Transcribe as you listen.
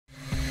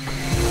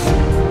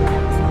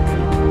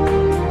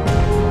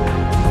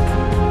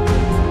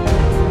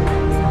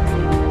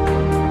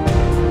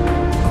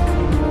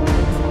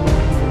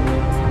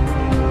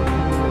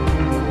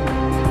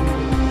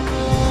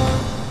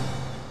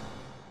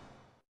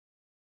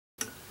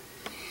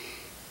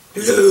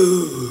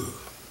Hello,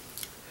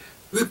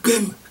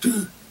 welcome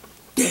to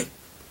that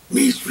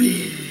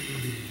mystery.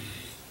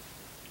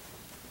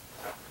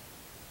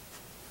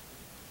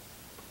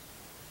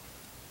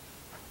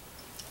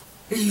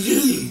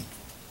 Hey,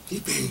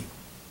 sleeping.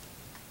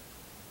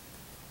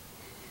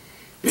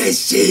 Let's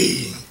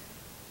see.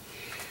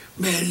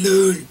 My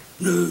Lord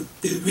knows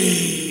the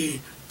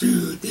way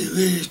to the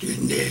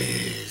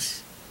wilderness.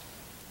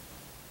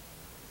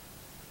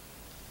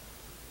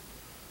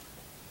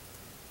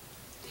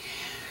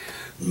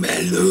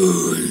 My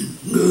Lord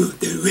knows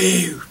the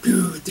way to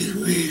the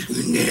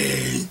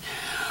wilderness.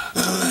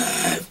 All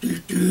I have to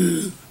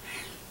do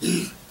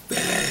is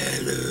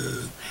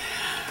follow.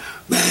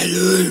 My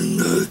Lord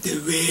knows the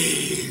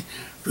way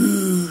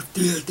to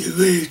the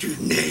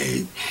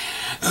wilderness.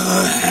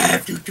 All I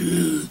have to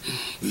do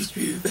is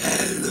to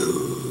follow.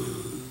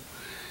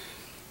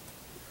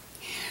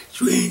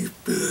 Strange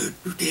bird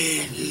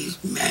today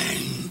is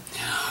mine.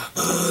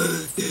 All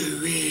the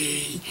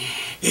way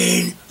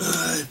and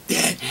all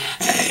that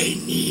I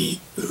need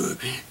for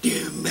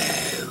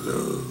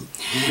tomorrow.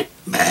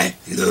 My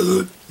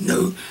Lord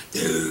knows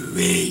the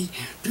way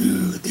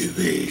to the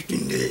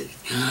wilderness.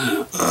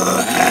 All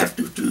I have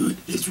to do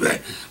is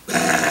right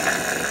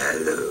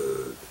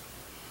follow.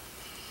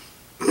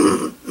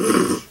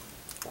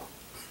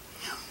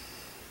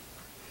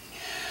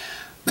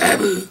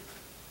 Bible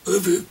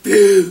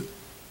overview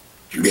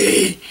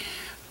today,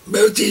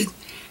 Moses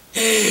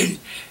and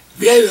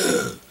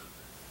Pharaoh.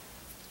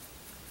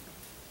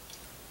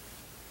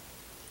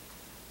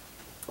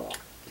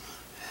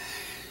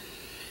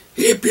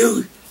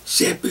 Hebrews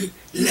chapter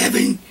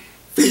 11,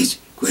 verse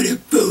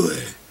 24.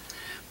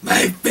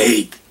 My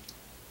faith,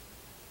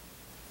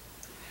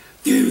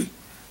 through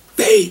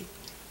faith,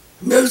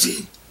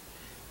 Moses,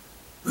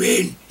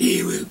 when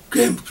he will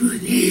come to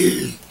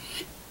here,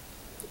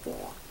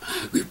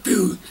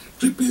 refused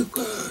to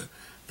become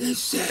the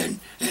son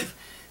of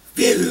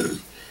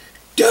Pharaoh's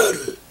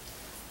daughter.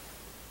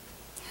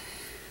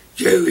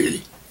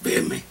 Surely,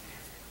 from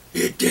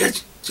the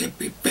Dutch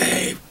chapter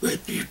 5,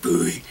 verse 4,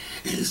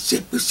 and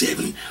chapter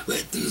 7,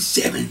 verse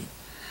 7.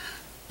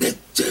 Let's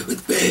start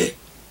with prayer.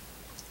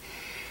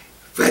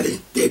 Father,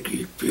 thank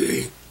you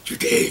for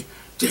today,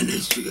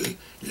 Genesis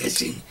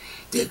lesson.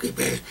 Talk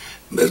about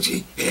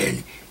Moses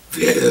and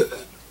Pharaoh.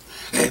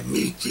 Have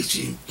me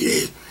teaching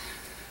today.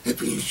 Have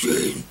been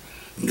showing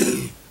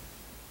know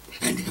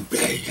and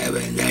apply our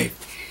life.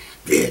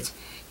 That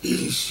in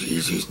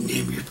Jesus'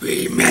 name we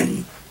pray,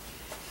 amen.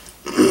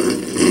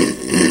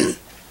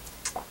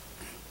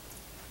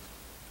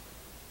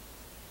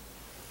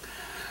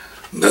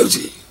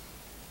 Moses,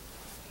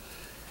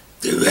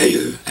 the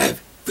writer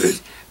of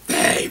verse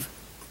 5,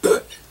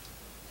 but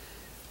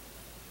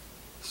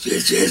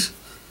says,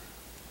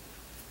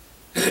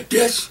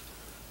 Dutch,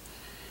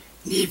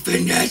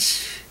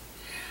 Nephites,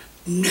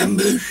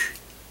 Numbers,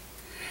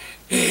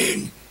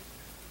 and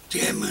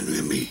German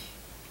with me.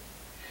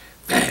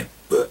 5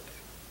 book.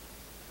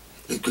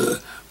 It's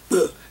called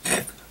Book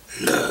of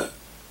Love.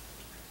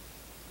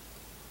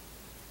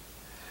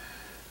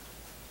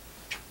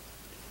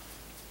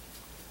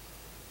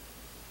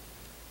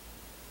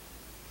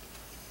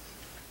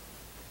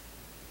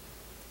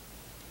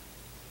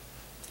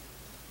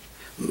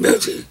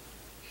 Moses,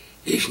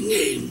 his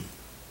name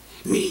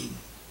means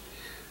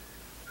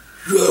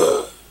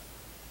raw.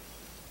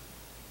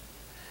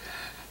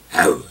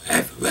 Out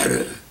of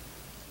water.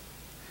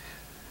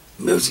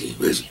 Moses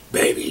was a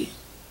baby,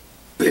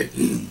 but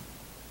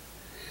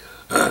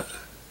on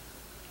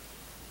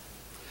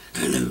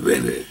a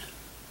river.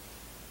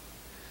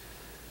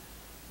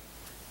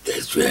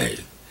 That's right.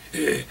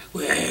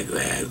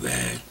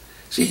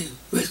 See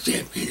what's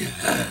happening?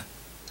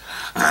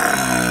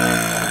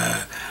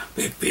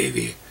 But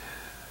baby,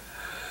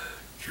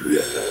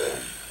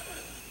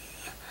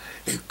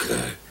 the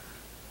car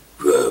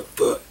drove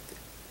forth.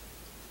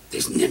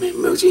 This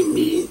name Moses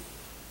mean.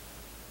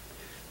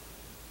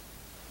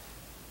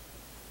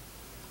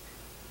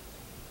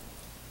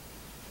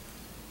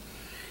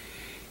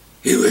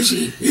 He was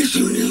a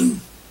Israeli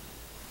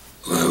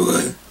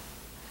or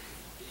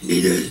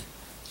leader,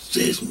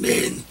 says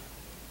man,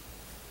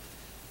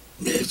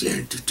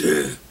 nation to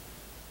do,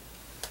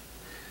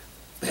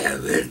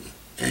 power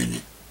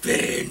and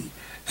fan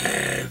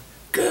of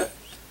God.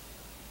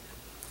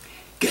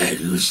 God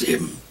used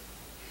him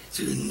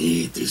to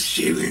lead the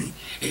children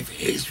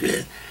of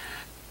Israel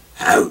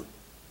out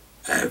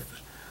of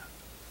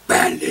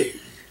bondage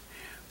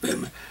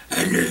from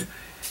under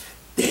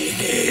the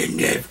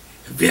hand of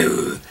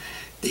Pharaoh,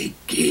 the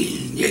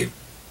king of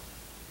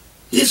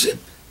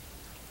Egypt.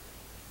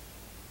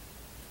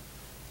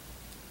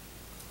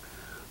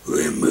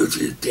 When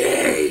Moses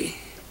died,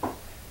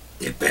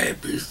 the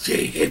Bible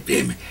says of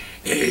him,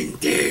 and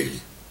there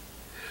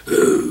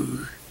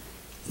who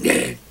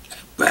that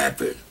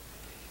Bible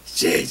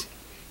says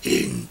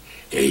in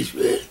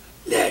Israel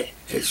that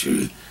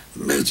through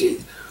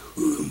Moses,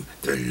 whom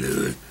the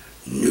Lord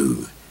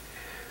knew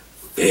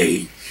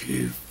face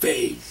to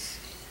face.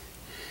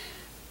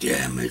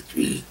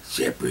 Geometry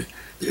chapter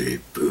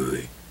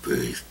 34,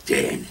 Verse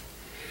 10.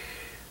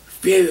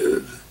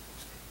 Pharaoh,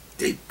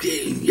 the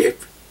king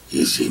of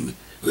Egypt,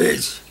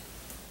 was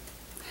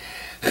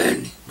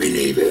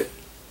unbeliever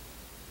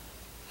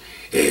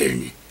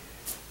and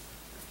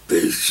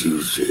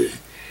persecutor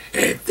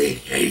of the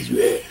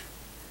Israel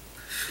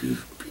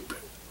people.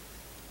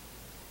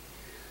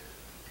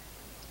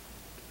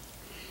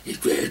 He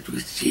tried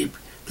to keep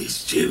the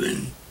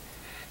children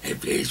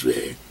of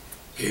Israel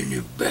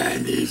in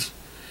bondage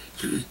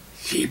to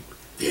keep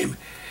them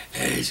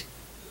as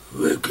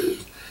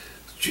workers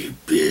to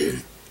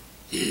build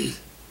his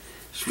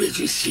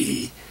special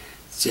city,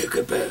 talk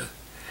about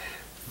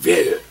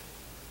Pharaoh.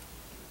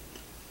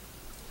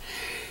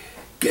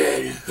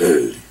 God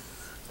heard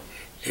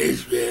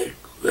Israel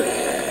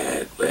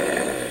cry,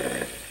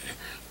 cry,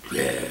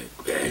 cry,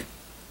 cry.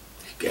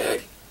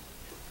 God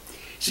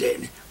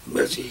sent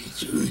Moses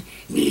to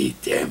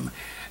lead them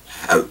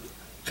out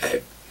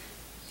of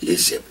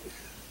Egypt.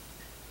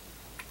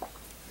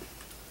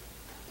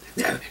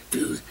 Now,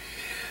 through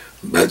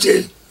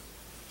Moses,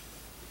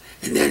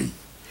 and then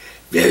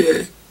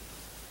Pharaoh,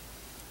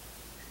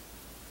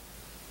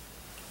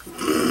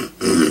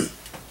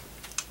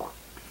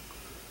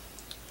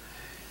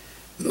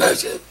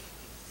 Moses,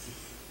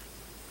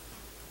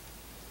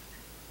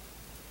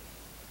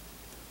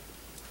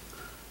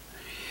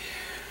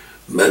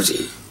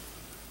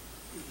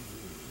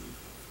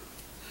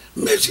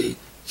 Moses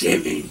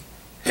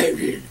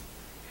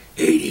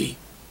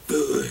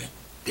 784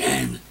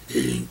 times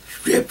in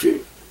Scripture.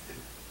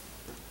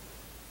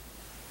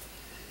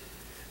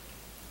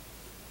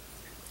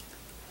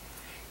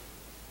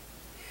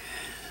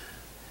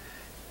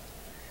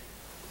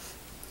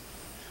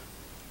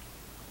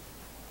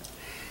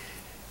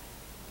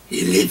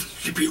 He lived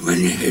to be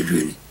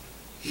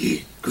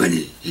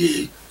 120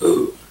 years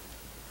old.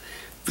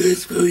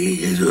 First 40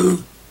 years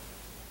old,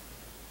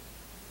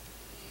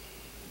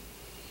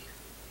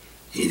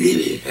 he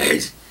lived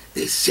as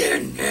the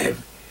son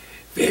of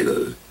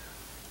Pharaoh's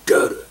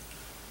daughter.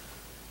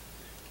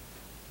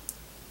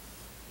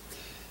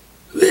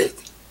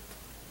 With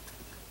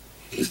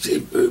his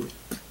simple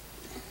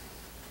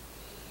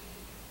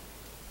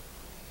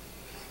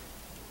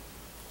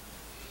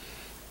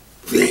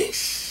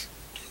flesh.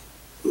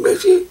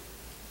 Moses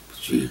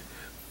to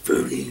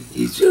 40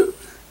 years old,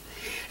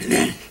 and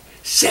then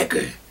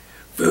second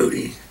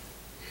 40,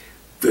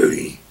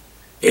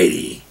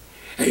 80,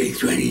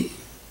 20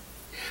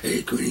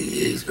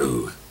 years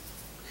old,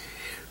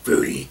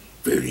 40,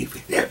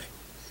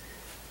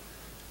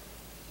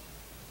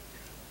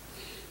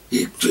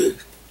 he took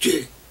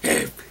to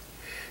have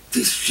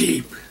the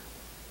sheep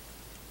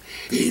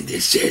in the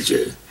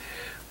desert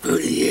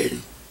 40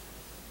 years.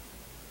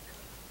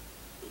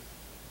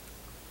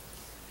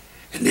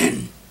 And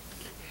then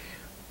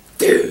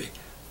third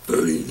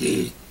 40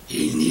 years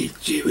he needs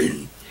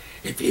children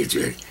of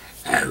Israel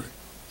out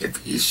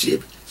of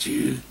Egypt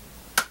to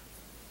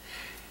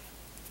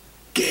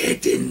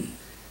get in.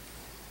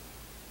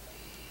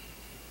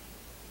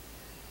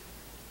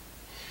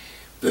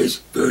 Verse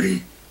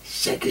 40,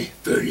 second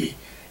 40,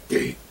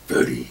 third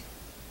 40.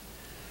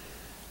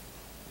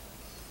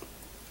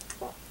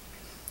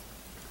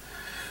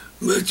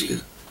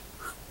 Moses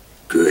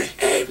could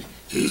have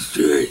his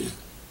children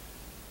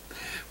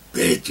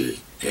better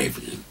have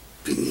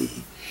been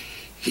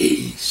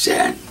his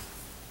son.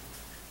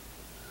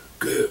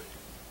 Good.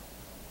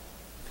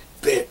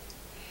 But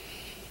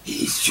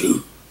he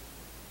should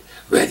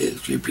rather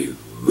to be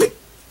with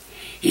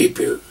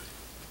Hebrew.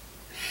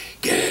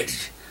 God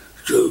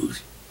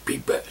chose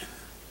people.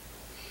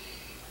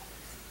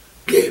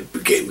 God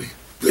became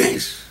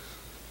blessed,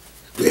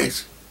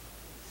 the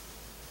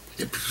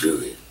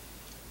pursuit.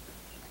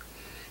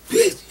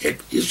 Blessed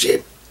if you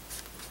said,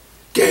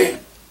 God.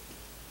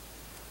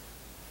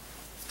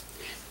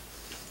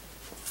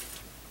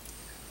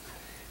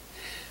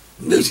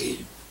 Moses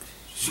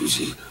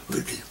chooses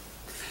with the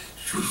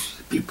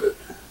choose people.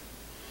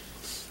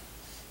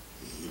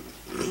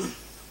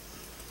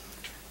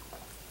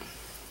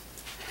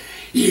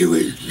 He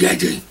was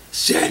the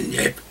son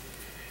of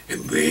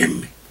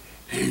Abraham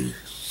and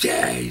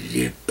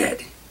Sarah.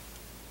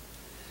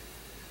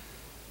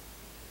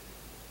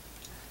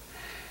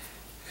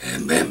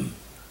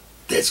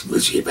 That's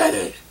much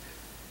better.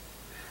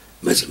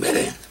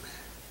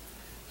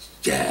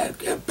 Sarah.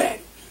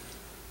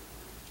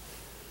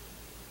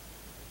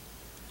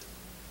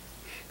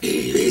 Very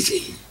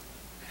easy.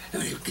 I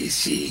mean, you can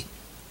see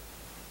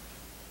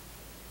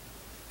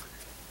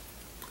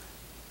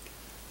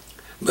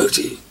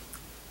Moses,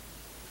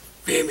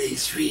 family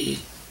tree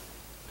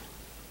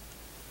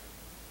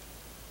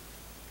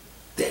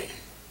there.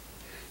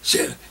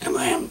 So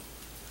Abraham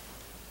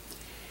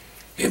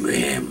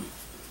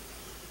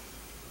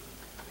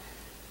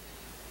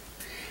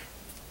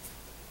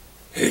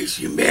is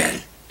your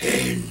man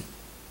and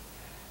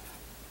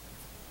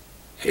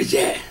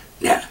Isaiah.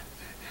 Now,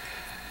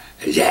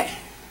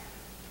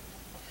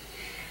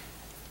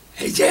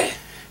 Isaiah,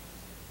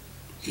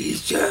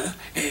 Esau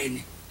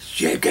and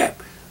Jacob.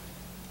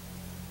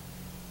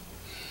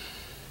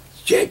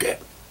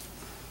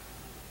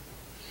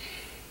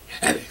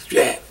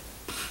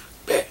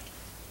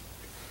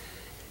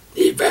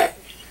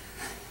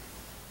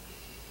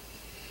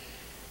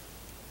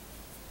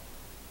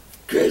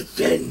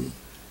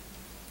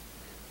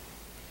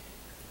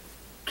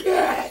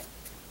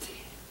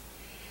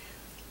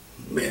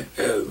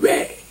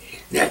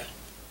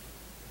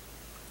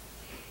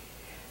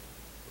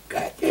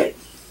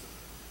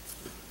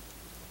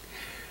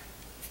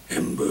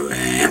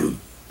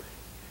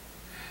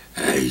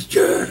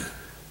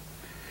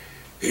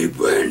 he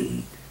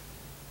won.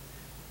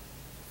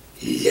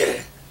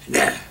 Yeah,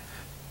 nah.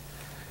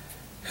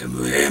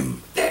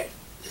 And that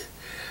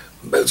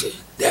motion,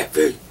 that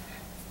first,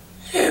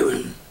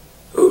 Hammond,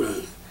 hold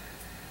on,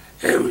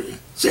 Hammond,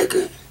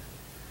 second,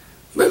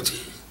 motion,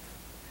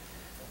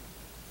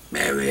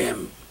 marry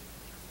him.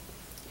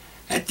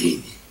 I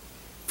think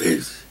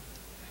first,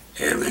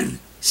 Hammond,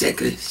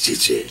 second,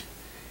 sister,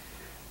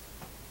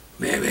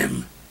 marry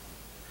him,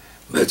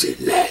 motion,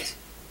 last.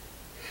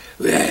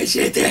 Well, I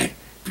said that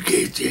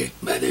because your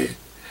mother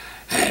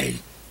had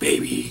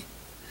baby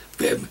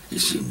from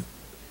some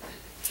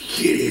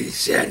kitty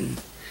son,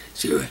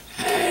 so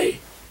I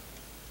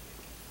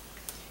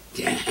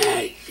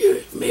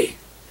should make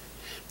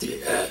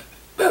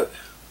the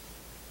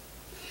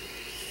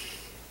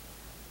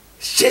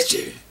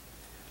sister,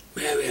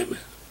 Miriam,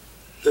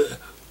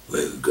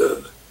 will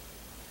go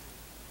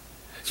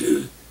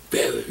to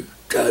Barry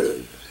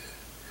daughter,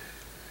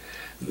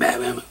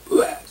 Miriam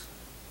was.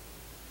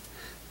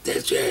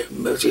 That's why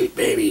Moses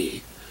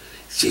baby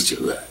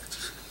sister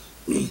was.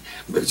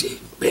 Moses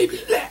baby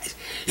last.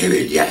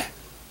 Every year.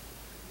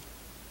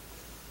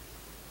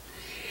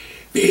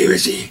 Baby,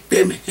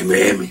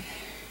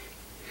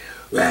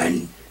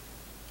 1,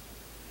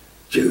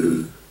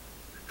 2,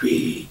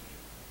 3,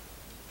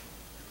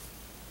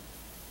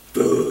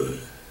 4,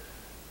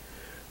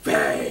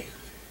 5,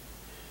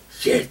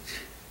 6,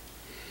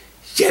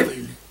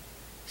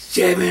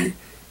 7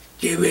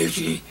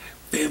 generation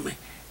family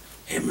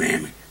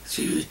and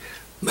to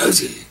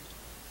Moses.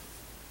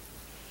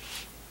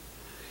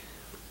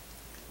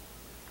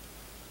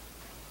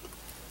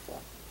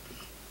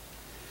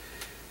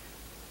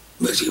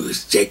 Moses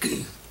was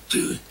taken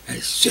to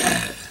a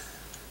side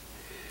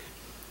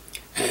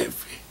of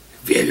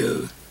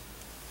Pharaoh's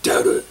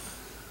daughter.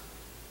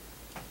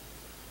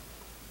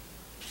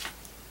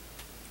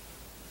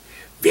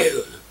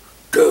 Pharaoh's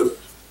daughter,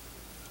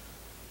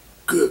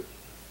 good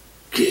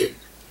kid,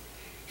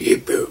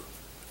 Hebrew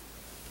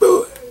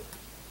boy.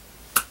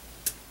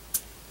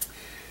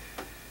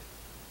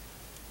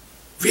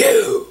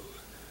 Pharaoh's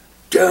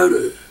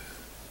daughter,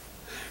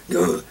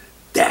 no,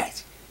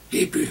 that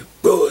Hebrew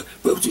boy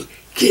supposed to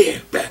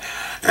care about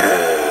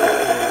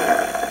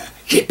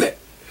keep it.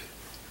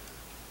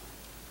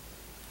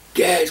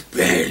 God's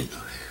plan.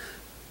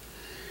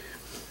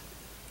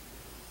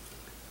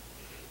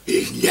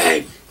 His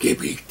life can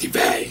be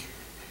divided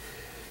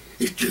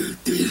into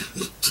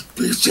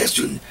three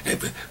sections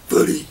of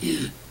 40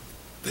 years.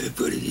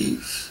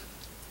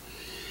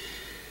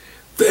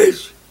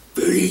 First,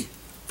 40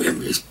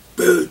 from his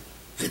birth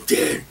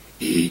until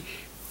he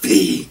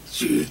flees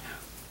to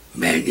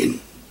Magan.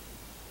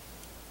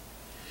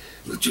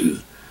 To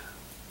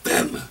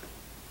from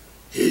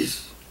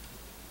his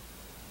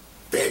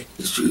back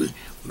to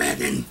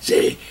Magan,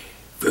 say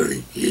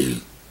 40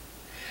 years.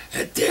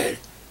 And then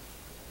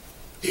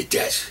it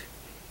does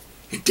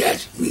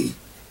me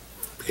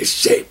his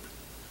shape,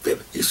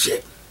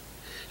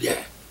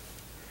 yeah.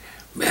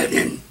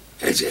 Magan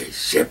as a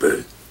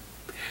shepherd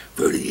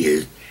 40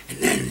 years, and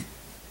then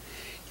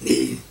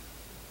he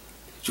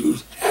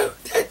choose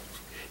out that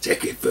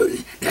second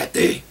 40, that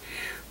day,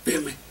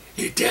 from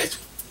it does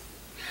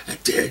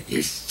until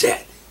he's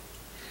set.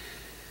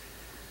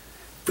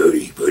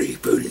 40.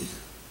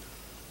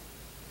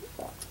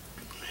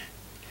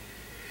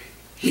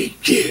 He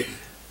killed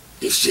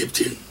the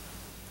Egyptian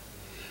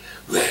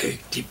while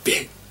the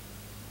bed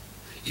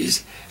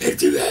is at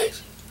the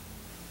rise.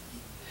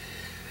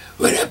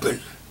 What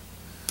happened?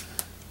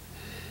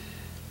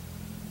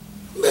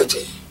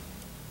 Nothing.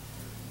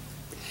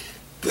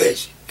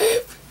 Press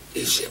F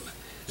is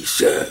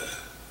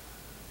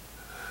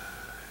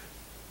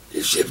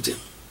the symptom.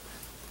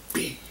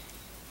 B.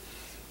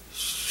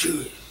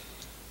 Schutt.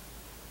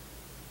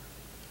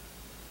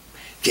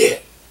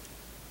 Get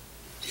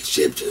the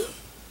symptom.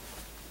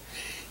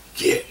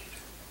 Get.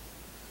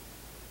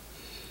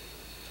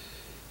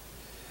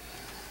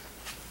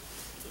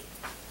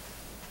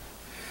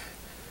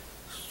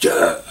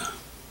 So.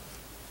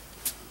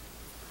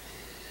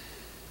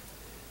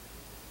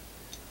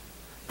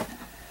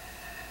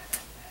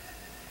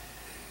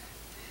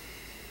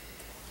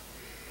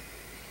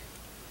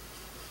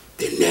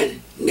 The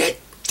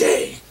next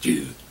day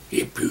to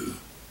Hebrew.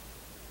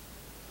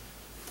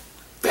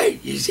 Fight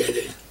each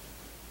other.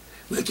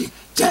 But you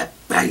stop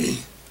fighting.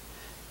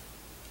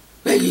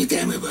 What you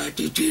tell me about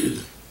to do?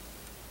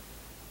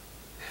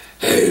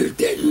 Heard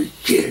that you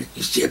killed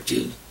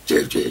Egyptian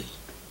churches.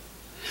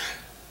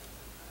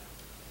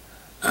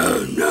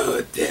 Oh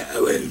no, that I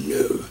will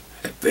know.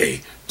 I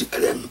pray to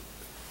them.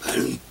 I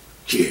don't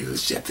kill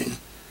something.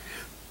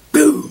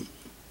 Boom!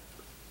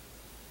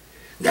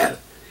 Now,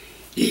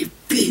 he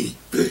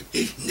put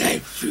his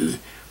knife through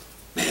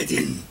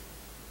Madden.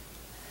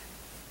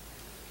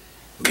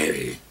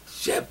 Mary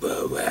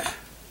Sabawa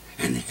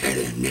and had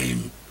a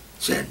name,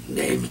 son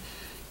named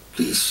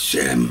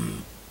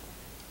Kisam.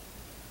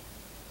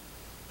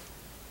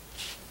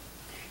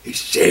 He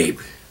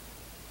saved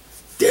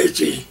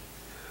 30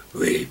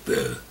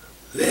 people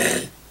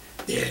while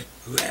their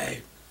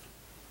wife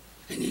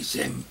and he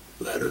sent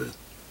water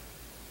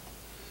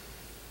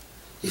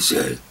is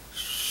a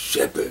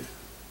shepherd.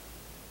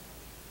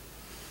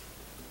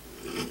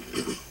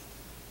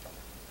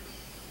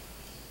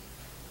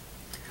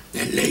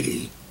 That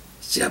lady,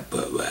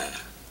 Sapphire,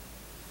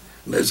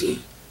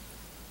 Mercy,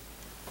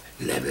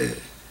 never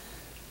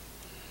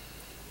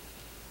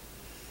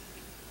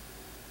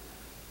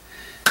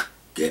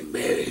get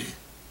married,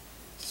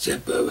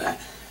 Sapphire,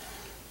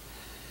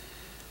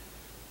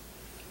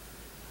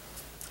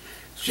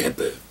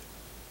 shepherd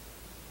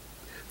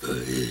for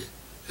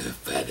her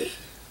father,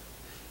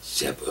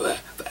 Sapphire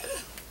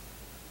father,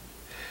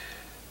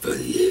 for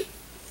the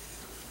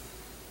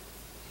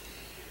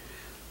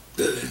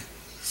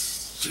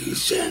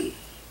son,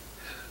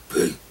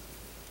 for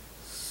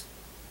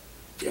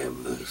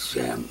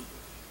Sam.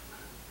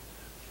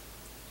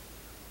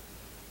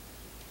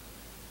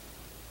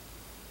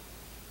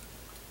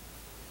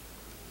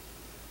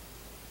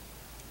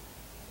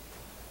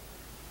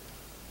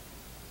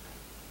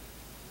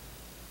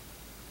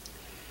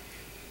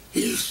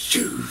 His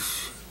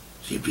shoes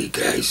should be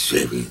God's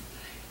servant,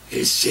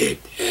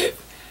 except have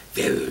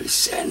very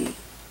son.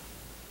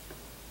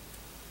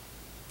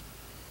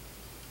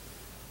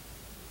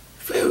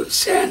 Very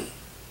son.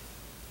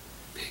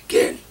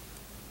 Again,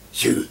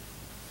 shoot.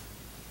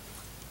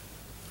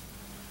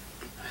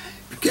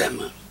 Become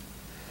a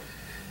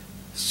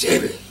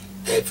seven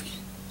heavy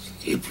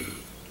Hebrew.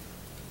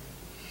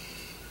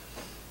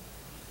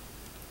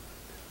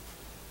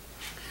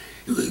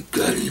 He was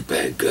guarded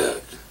by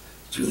God.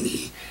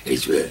 Junie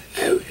Israel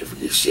out of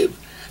the ship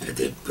at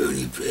the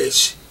burning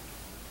press.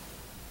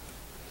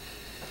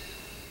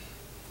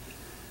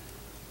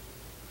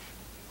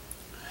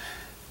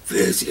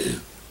 First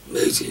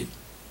Moses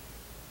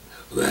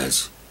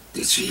was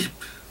the sheep,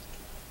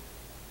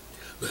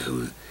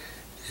 while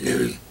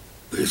another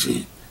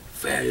person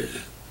fire.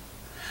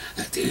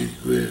 I think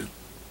were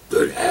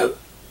put out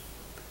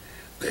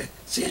by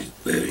Saint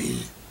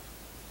Burning.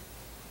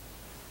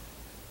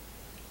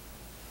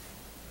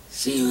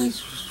 See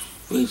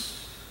was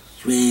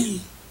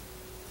strange.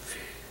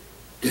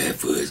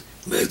 That was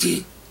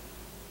mercy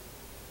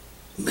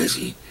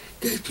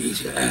that you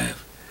should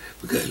have,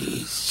 because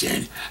you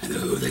sent on the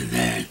holy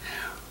land.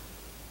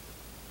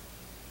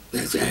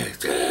 That's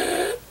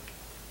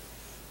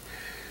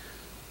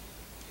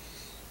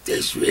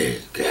where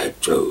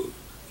God told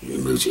you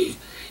mercy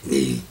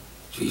need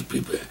these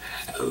people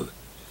out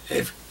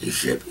of his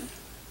shepherd.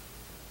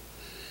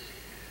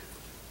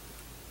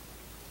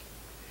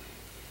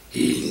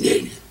 He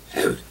led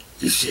out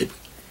the ship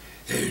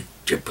and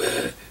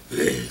Japan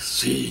will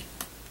see.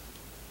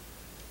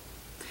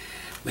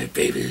 My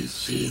favorite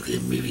see the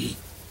movie,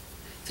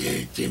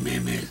 the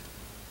Amendment.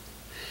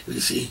 We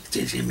see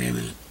the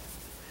Amendment.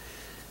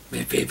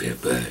 My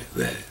favorite part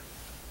was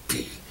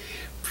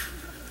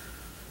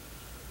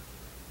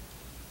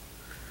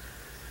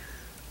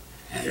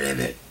I love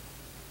it.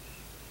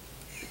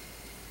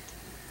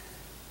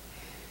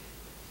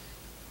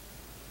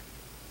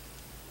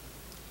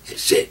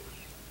 It's it.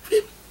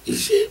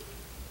 It's it.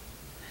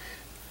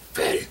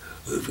 Fight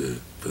over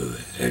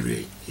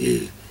 400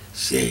 years,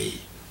 say,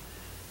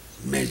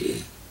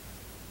 imagine.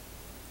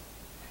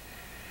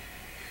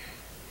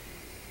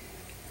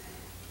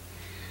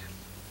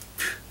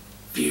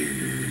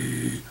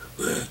 Few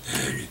were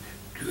on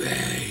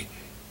dry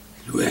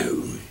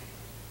ground.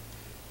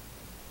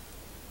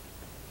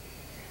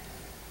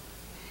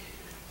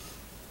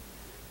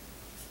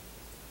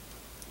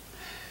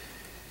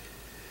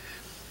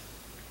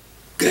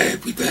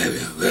 God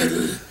prepared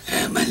water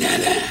and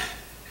manana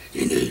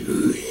in the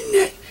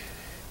ruin.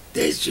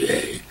 That's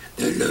why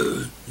the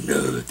Lord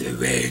knows the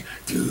way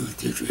to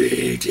the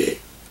creator.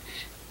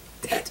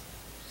 That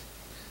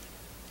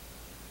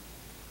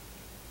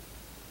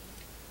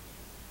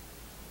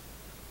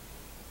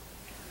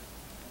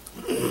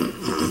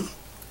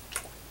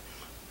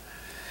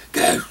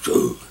God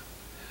so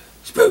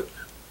spoke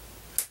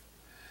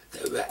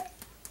the right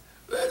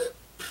water.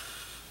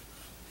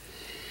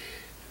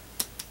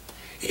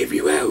 If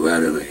you want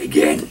water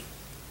again,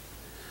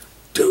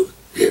 to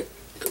hear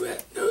the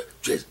right note,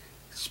 just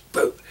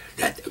spoke,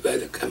 let the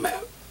water come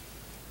out.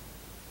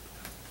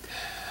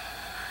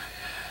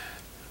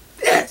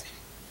 That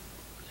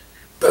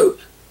spoke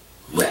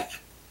right,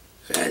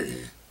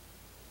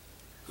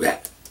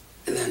 right,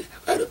 and then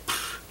water.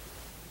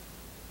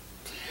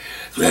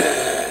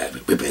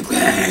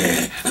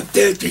 I'm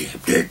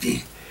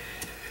dirty.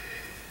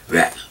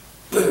 Right,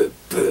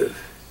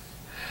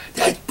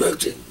 that's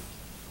broken.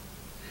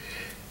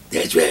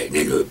 That's right,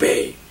 then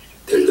obey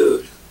the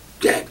Lord.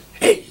 God,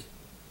 hey,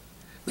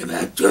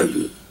 remember I told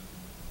you.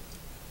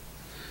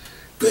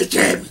 First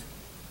time,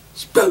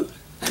 spoke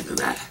at the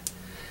right.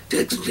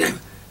 Second time,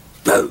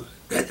 spoke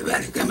at the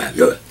right, come out,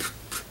 Lord.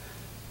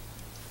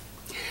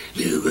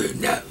 You were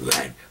not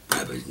right,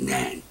 Proverbs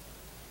 9.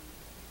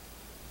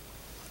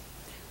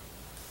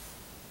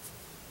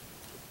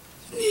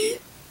 Yeah.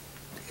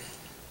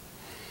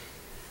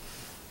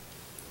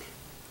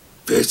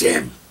 First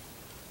time,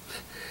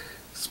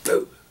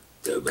 spoke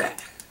the right.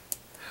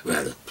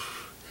 Well,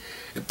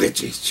 I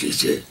bet you, she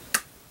said,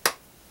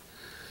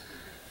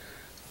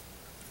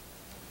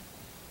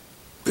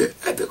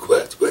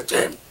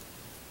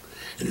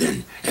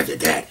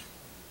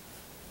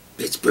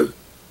 It's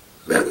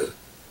brother.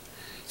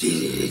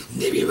 Jesus is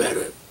Navy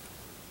brother.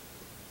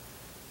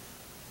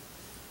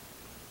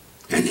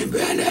 And then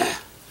brother,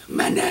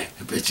 mana,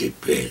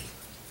 bread.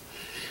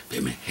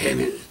 From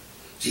heaven,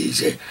 Jesus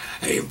said,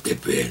 I am the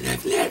bread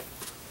of life.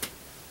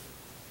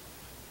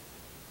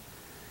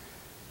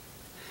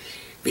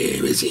 Very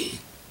busy.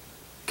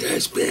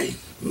 God's plan,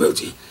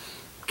 motion,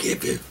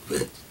 keep it,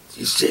 but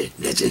you said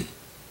nothing.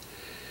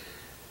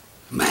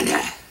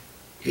 Mana,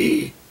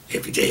 he,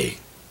 every day,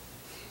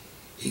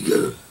 you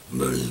go,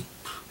 morning,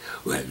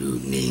 what you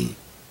need.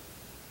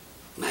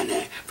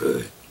 Mana,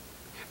 for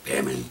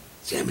family,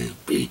 salmon,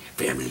 be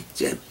family,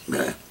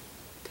 salmon,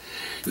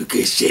 you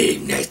can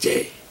save next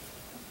day.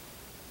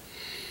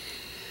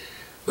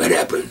 What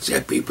happens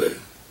to people?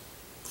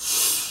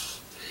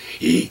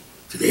 He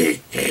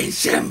today and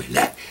some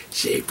like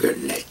safer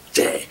next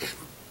day.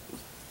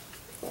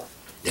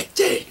 Next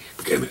day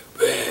become a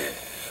verb.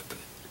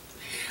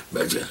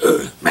 But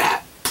a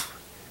map.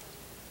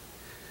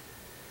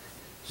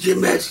 You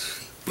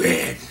must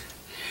bread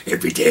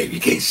every day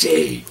you can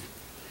save.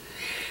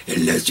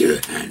 Unless you're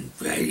on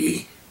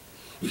Friday,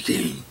 you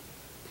can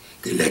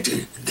collect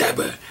a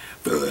double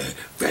for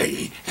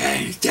Friday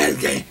and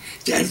Saturday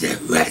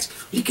rest.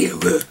 You can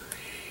work.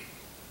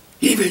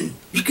 Even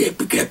you can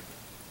pick up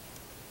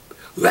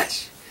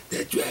rest.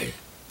 That's right.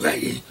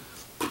 Friday,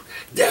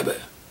 double.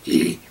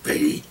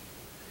 Friday,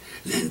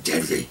 then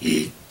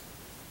Saturday,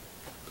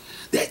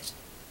 that's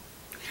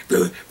for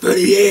the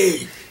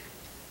days.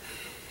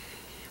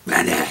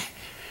 Man,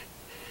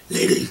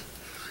 ladies,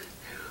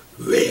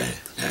 real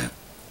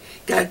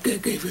God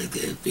gave us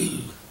the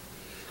food.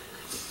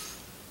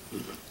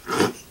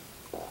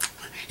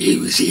 He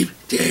received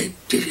the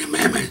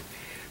commandment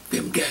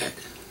from God.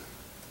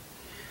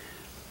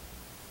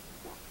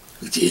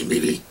 You see,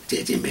 maybe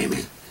the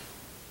commandment.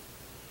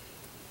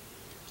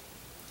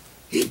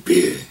 He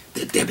built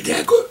the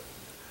tabernacle.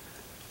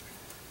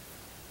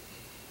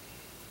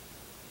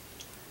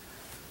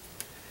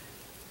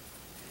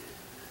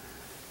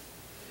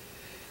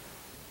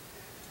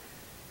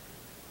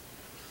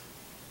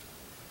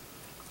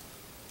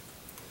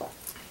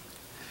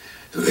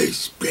 We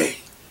explain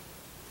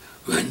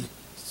one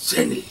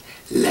Sunday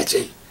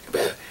lesson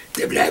about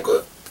the black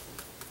hole.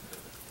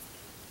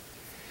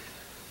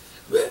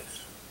 Well,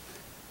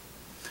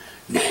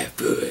 now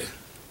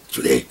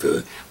today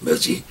for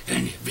mercy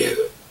and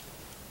favor.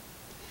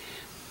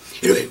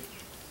 Anyway,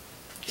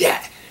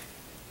 yeah,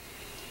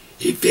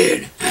 he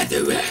failed at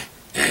the right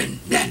and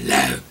not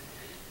loud.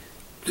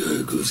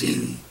 The goes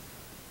in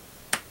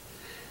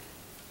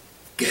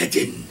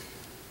getting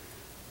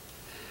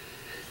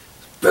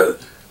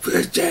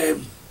first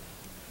time,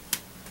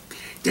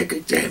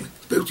 second time,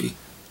 supposed to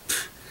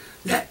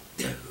let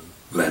the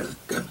water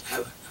come out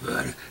of the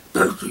water,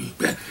 supposed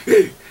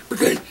to,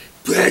 because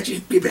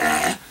pressure people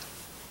are,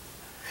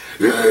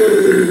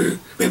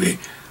 maybe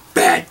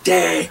bad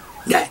day,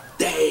 that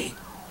day,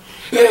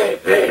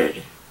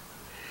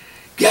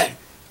 God,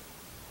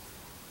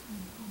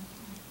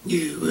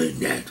 you were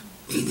not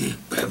in the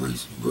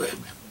promised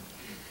world.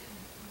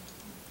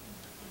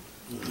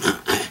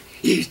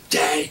 He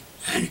died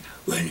and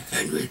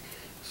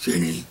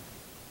 120.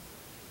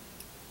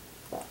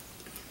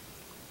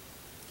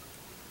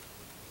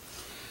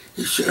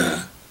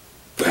 So,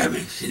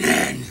 promise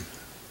and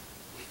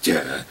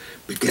so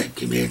because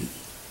came in.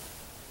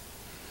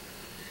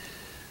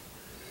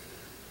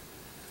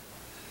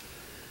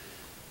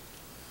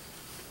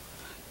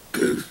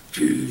 Goes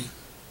to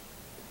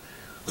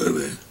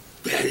over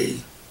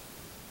valley.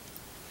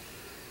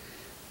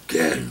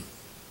 God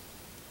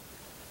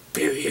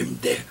bury him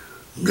there.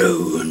 No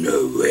one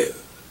nowhere.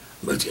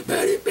 Much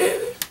about it,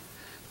 baby.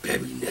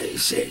 Baby, now you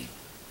say.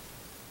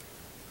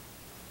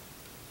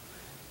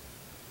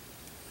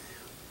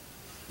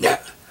 Now,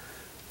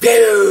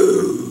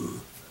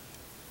 Pharaoh.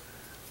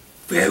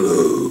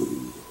 Pharaoh.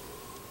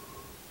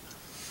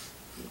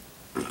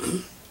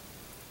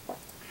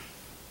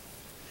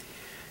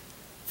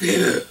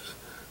 Pharaoh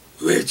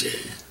was a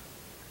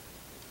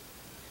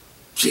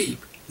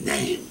cheap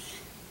name.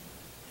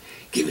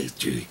 Give it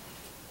to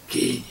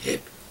King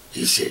Hip.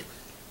 He said,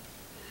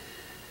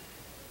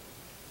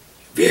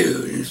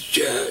 Pharaoh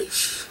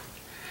judge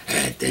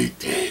at the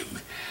time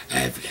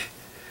of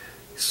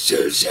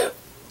Schutt.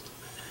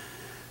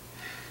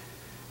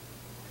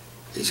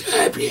 His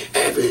happy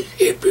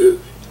Hebrew,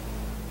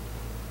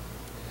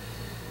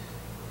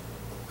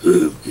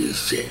 whom he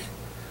said,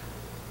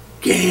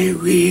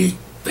 can we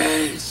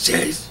find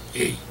such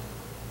a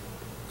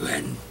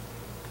one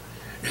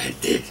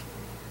that did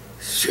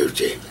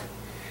Schutt,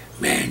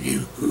 man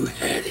who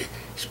had a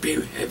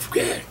spirit of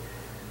God,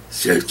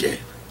 such a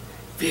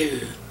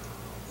Pharaoh.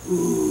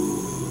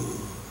 Ooh.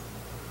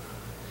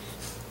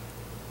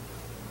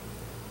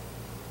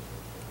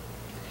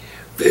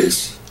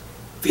 First,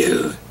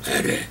 Pharaoh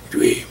had a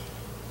dream.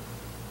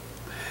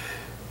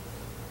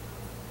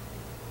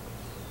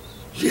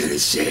 You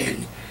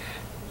understand,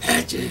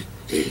 after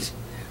his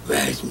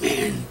wise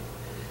man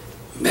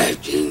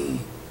matching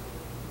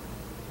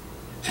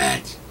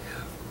at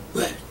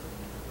what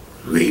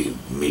dream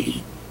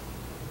me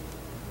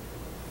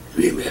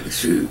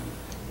Schutt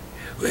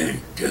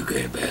when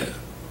talking about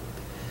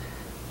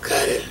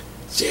got a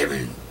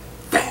 7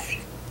 fat,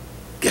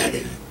 got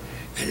a,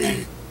 and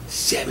then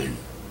 7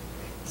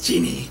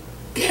 skinny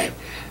cap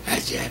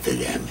after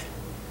them.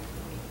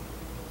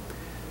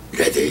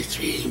 Leather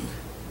stream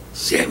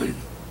 7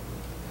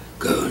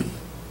 going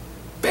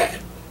bad,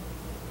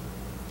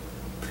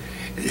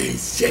 and then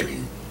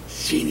 7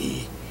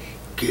 skinny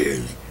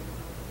girl.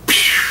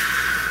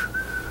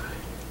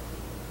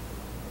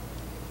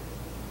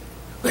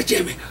 What's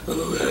that mean?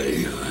 Oh,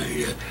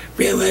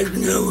 real ones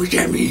know what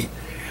that means.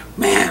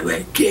 Man,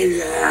 what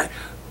kid out.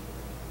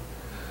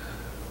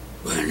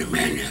 One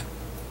man,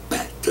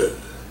 but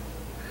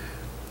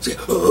say,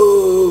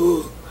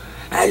 oh,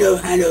 I know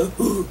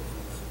who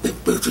the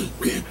person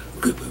can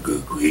grip a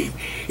good cream.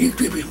 He's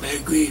gripping my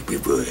cream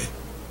before.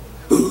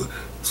 Oh,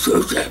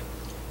 so up.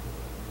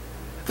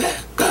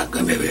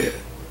 Come here.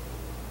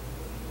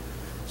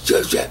 So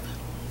up.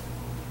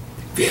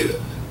 Very,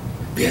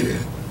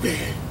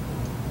 bad.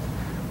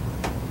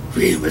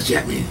 What's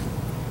that mean?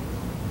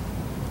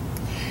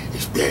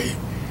 It's that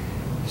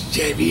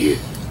 7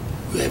 years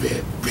with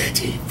a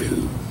plenty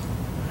food.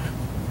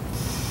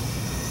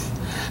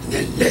 And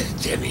then less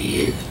 7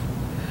 years,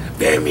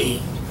 very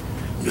mean,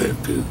 no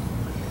food.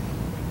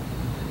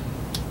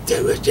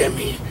 That was that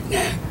mean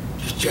now,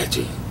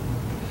 destruction.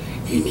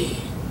 You need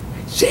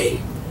save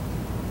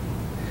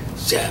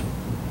some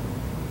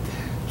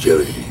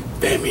children,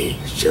 family,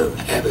 so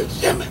have a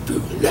summer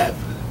food love.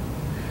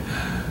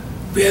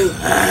 Real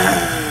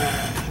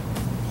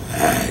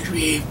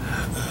dream.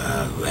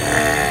 Oh,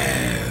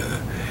 wow.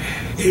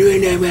 You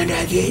remember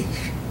that case?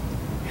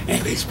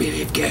 And the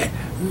spirit of God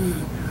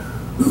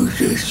who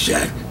just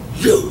shot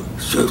so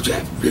soft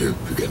to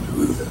become a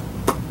ruler.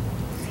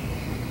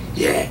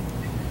 Yeah.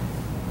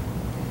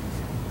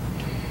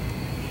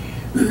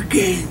 Who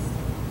can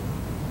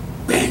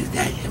ban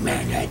that a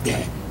man like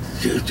that?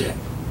 So soft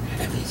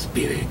of the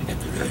spirit of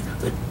the Lord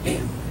with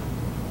him.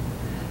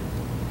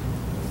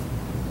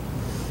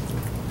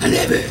 I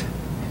never,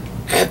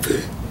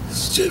 ever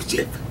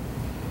suspect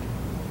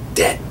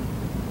that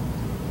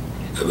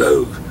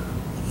arose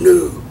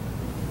no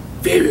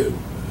Pharaoh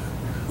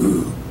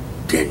who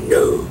can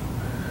know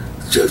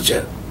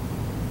Joseph.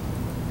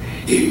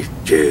 He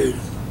turned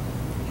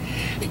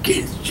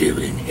against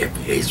children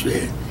of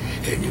Israel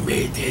and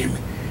made them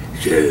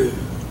serve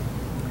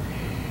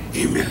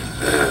him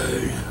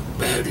hard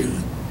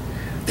pardon.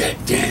 That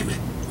time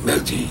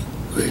Moses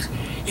was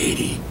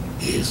 80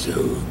 years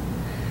old.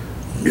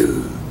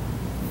 No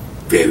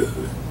Pharaoh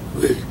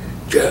was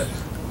just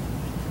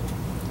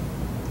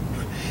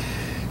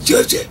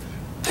Joseph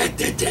at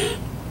that time.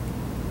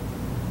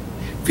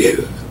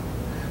 Pharaoh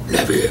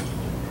loved him.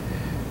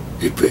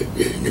 He put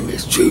his name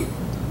as Schutt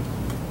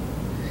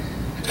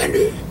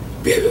under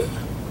Pharaoh.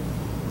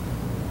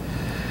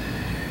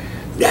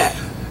 Now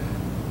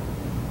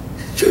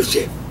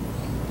Joseph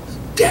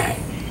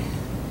died,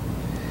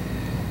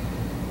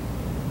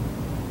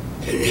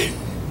 and then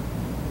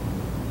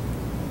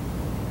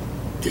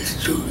the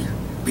Schutt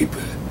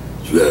people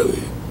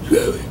slowly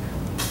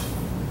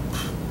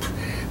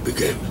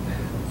become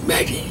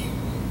mighty.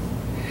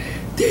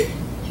 They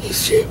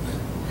accept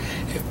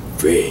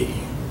afraid.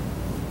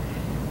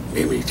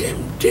 Maybe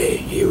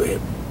someday you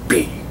will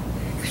be.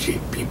 You see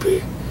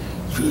people,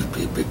 Schutt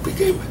people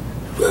become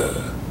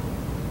strong.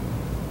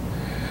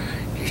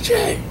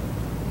 Decide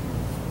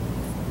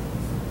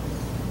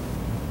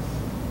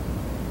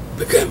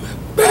become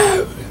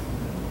power.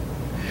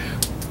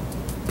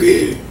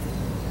 Big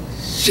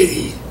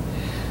city,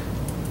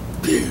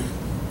 big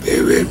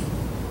parent,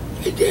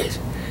 I guess.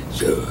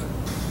 So,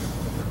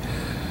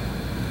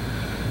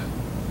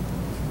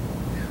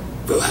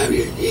 for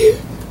 100 years,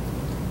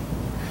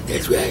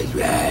 that's why it's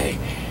right.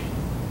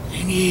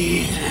 And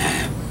he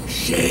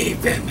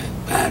saved from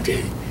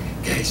mountain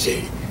that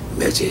said,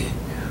 mercy,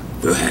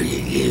 for 100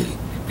 years,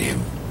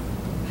 from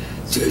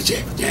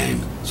Joseph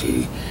time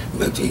to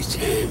Moses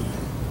time.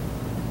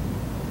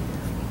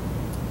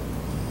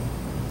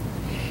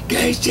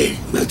 God said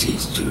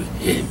Moses to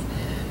him,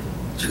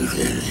 to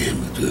tell him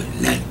to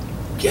let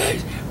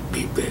God's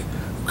people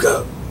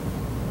go.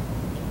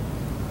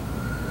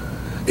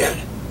 Now,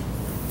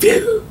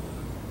 Pharaoh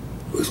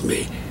was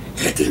made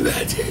at the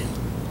right time,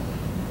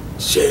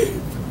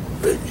 served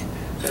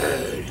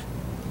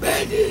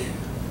by them,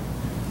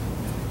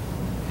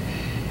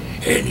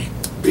 and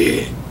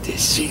built the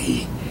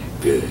city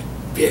for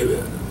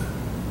Pharaoh.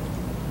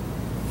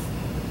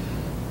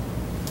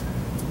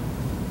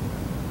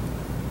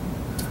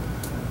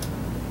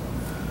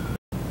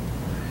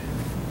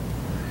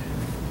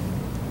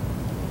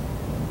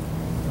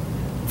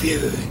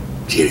 Pharaoh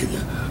killing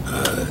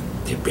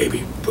the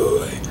baby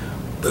boy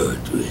to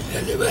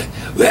another one.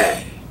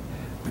 Why?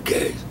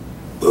 Because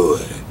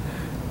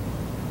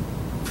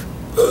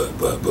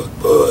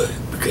boy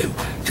become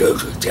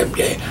social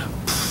someday.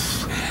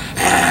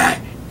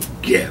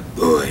 Yeah,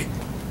 boy,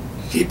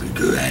 people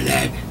go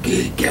alive,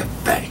 get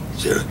fight.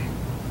 So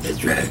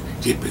that's why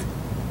people,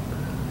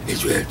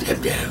 it's why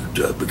someday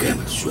to become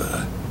a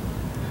straw.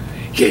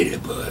 Get the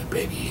boy,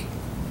 baby.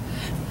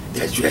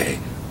 That's right.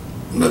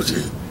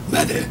 Moses,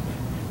 mother,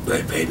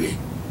 but baby,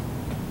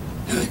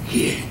 no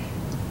kid.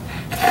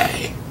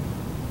 I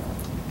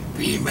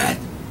be my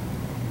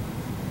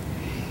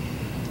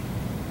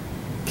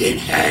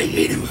didn't hide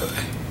anymore.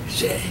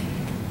 Say,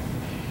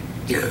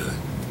 yo,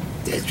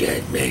 that's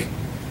right, man.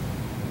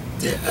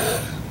 The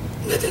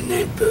another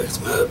name for a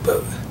small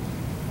boat.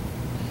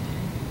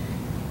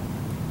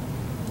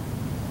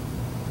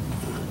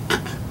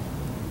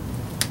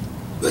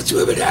 What's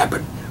what would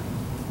happen?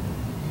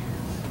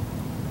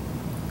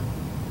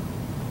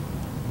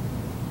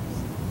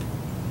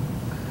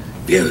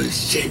 Bill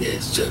send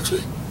a social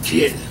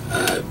kid,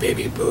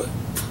 baby boy.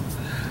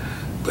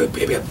 But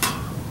baby,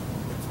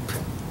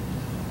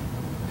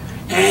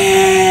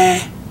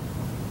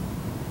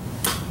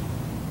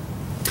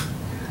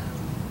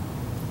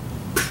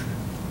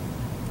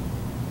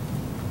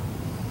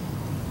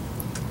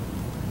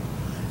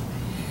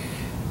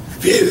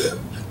 Bill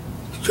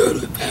sort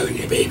of found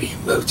the baby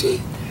Moses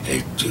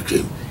and took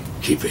him,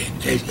 keep it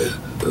as a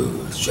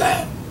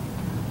child.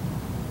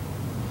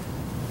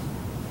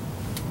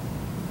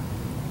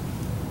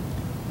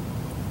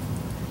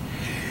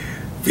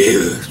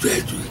 Bill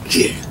tried to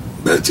kill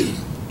Moses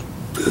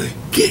for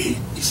getting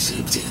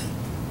something.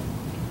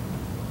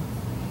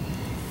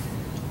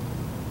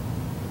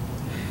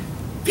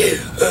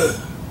 Bill,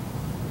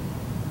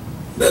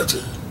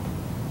 Moses,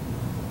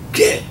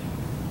 get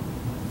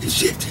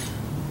something.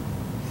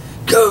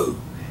 Go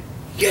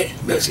get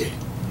Moses,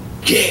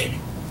 get.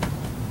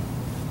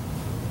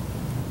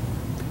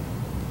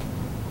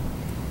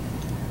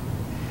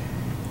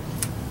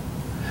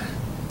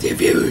 The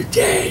Bill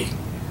died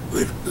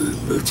with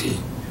Moses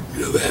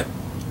grew up,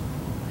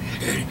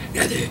 and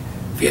another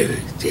Pharaoh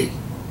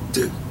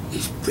took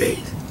his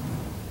place.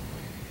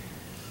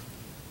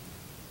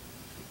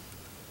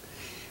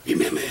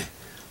 Remember,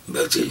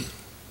 Moses,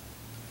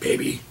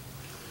 baby,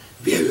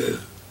 Pharaoh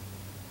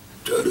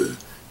told her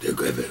to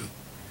grab him.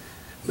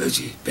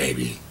 Moses,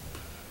 baby,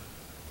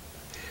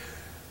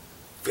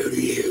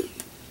 30 years,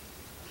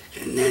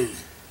 and then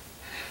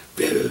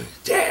Pharaoh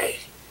died.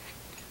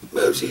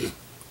 Moses,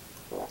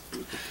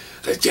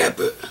 a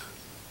chopper.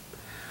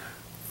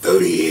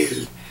 30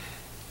 years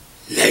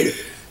later,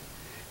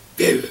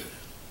 Pharaoh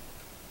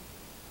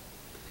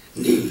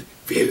knew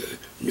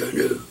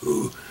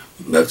who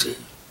Moses.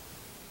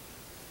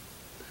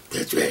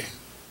 That's right.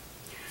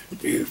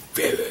 Knew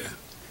Pharaoh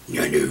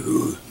knew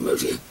who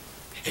Moses.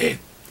 Hey,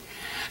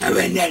 I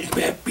read that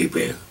about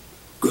people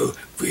go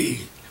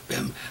free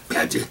from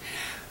baptism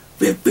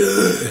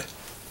before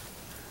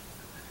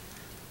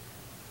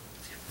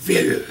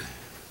Pharaoh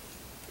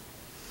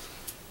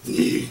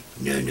knew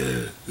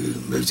who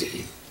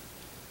Moses.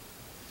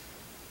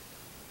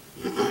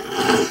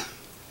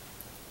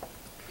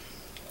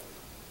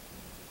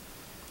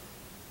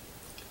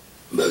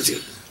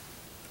 Moses'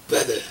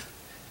 brother,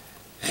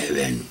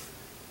 Aaron,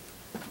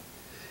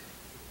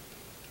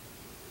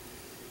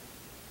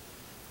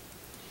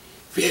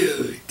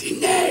 Pharaoh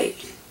denied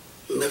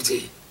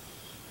Moses'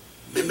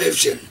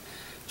 permission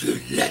to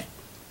let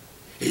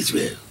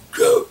Israel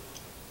go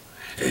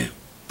and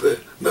put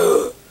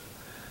more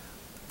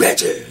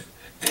better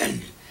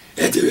and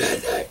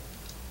Israelite.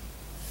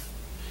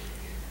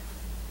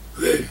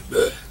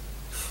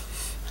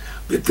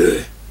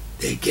 Before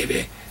they give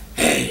it,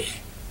 hey,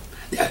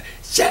 now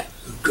shall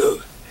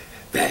go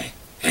back,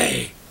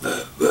 hey,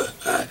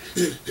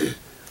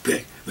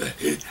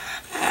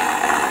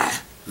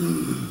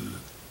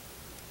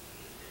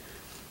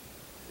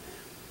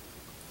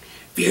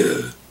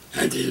 Few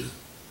until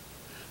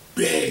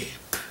brave,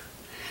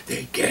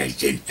 they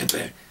cast in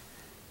about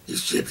the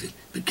ships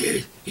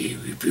because he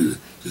refused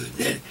to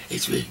let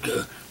Israel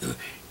go, so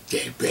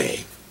they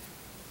brave.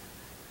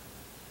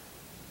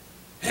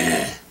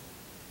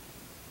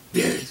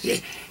 Bill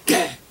said,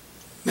 God,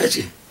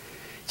 mercy,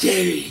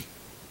 Jerry,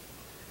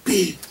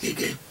 please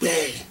take a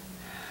play,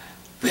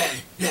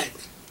 but not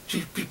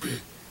two people,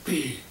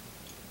 please.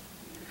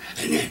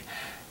 And then,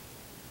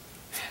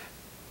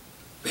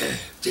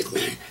 this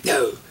man,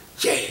 no,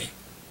 say,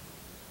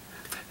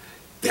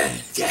 then,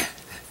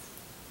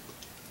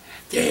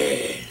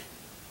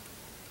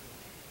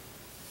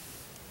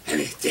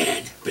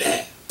 understand,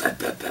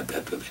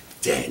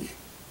 then,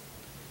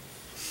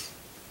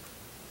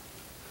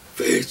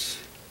 first,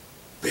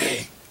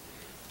 blood,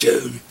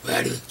 turn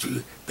water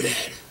to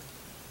blood.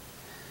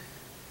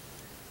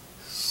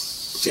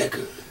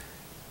 Second,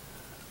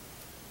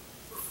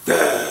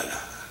 the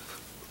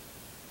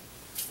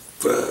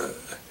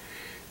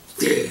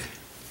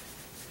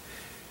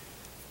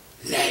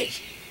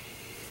light,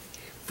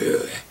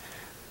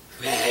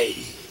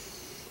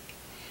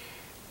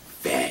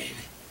 five,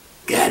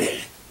 got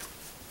it,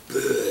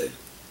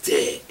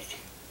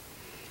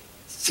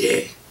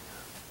 six,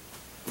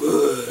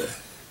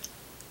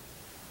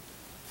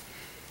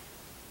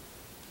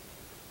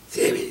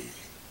 7,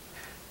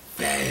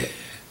 5,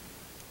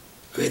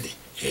 with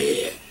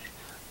hair,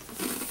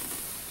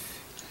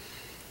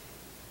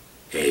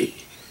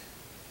 8,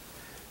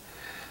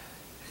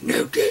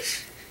 no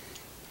guess,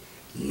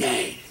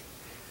 9,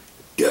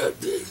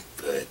 doctor,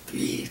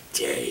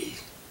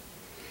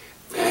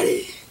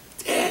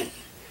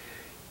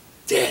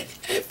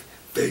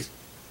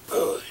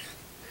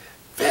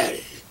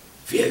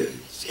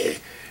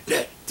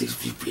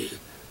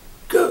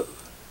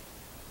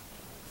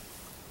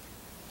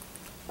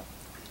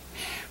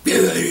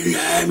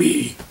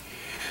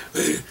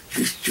 were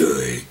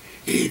destroyed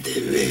in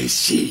the Red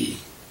Sea.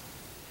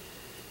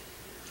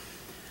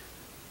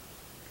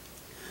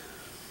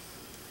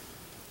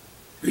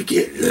 We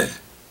get the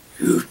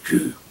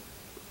YouTube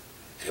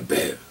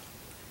about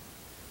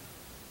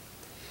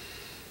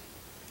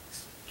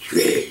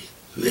trade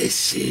Red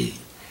Sea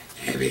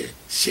having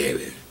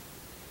 7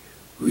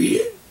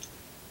 real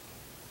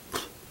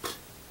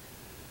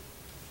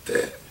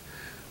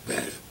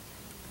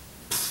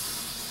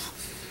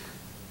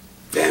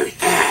very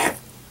hard.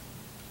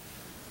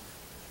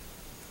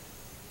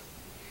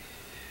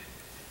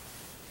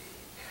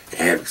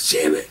 Have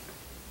 7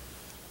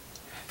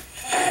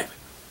 have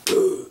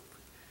food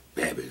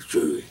baby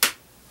food.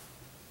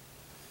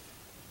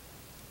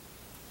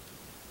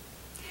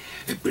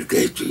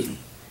 Application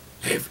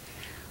have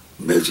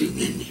mercy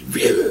in the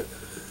river.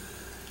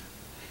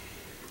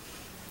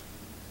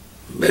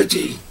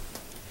 Mercy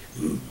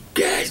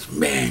God's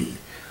man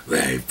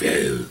while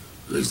Pharaoh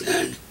was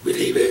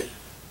unbeliever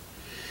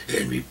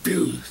and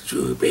refused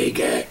to obey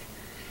God.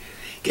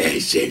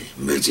 God sent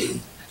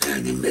mercy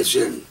on the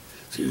mission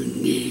to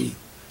lead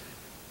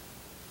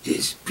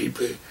his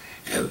people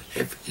out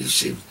of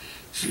Egypt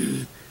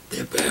to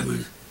the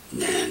promised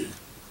land.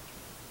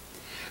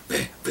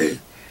 But first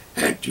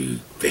had to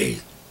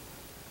face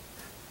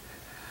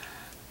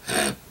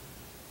a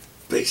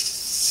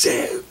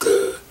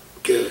berserker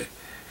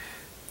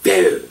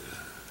Pharaoh.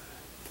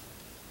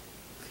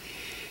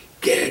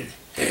 God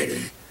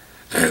had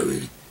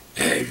always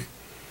had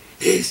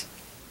his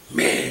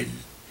man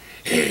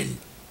and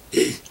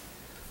his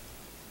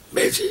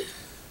message.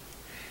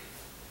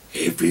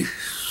 Every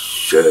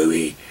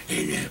story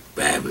in the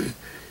Bible,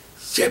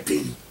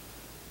 something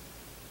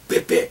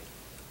prepared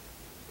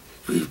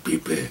with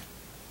people.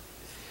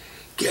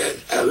 God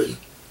always,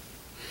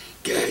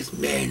 God's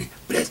man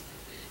blessed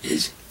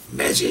his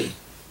message.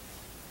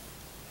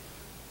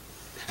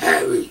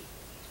 Always,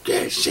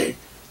 God sent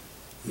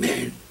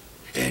man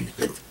and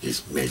with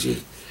his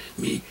message,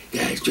 me,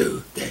 God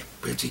showed that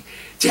person,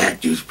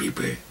 God used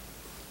people.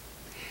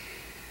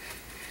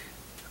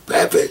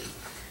 Prophet,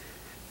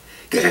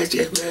 God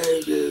said,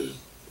 well,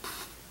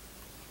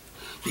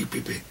 you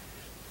people,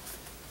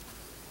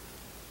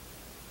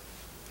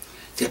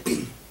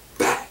 stepping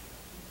by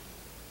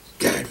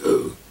God,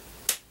 oh,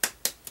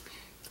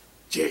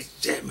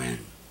 just that man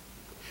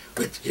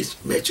with his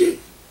message,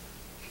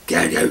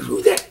 God knows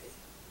who that.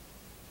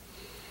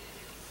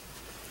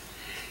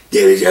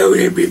 There is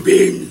only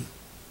been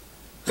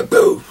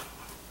above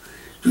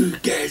to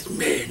God's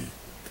man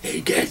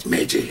and God's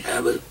message,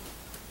 however.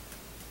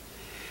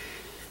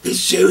 The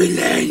showing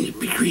line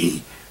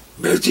between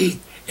mercy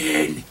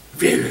and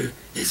valor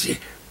is a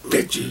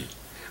picture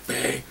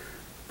by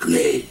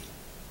Clay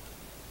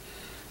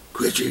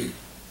Christian,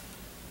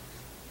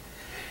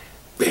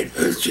 but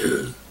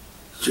also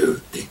show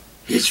the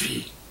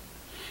history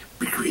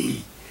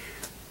between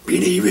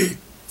believer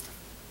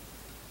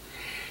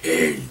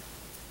and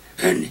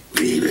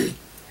unbeliever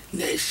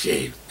that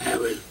saved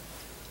our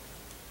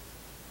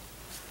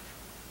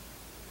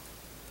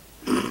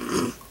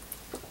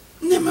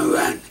number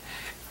 1,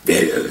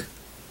 better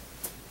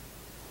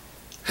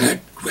heart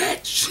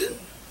question.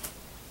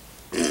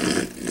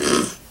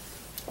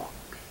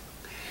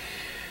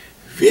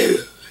 Very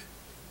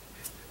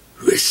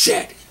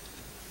reset.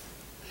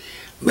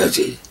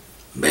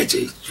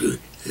 Message to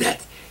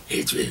let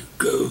Israel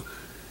go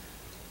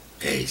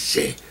and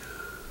say,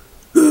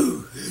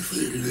 who is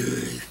the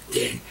Lord,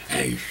 then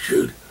I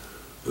should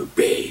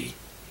obey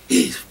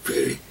his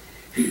spirit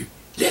to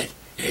let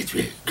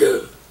Israel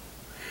go.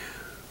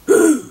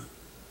 Who?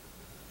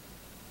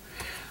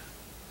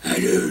 I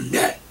know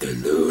not the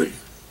Lord,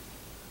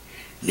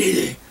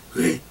 neither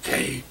will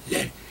I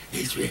let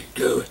Israel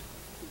go.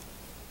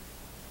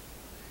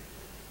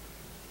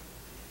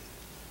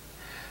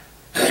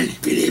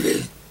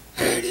 Unbelievers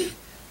are the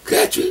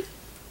country,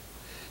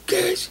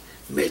 God's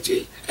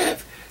message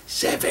of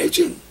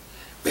salvation,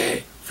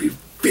 but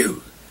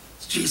refuse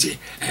Jesus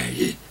and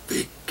his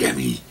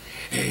becoming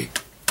and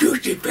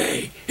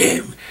crucify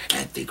him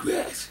at the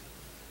cross.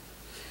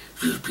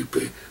 These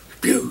people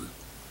refuse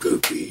to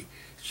be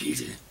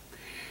Jesus.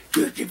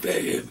 Crucify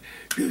him,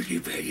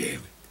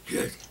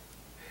 just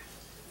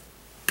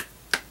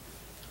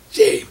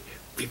same,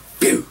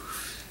 refuse.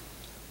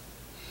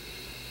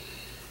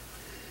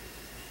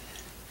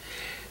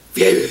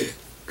 Very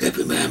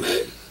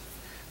compromise,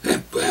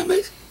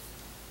 promise.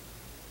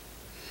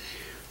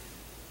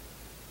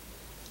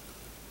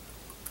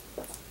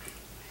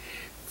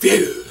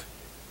 Pharaoh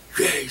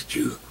tries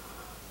to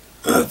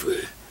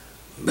offer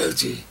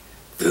mercy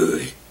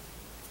through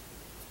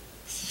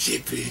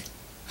simply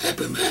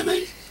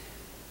compromise.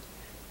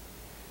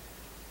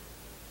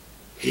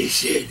 He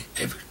said,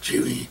 I'm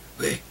doing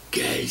what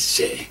God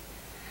said.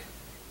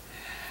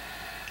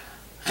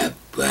 I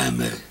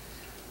promise.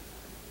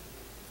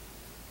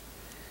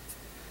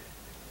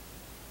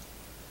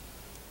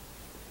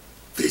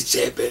 The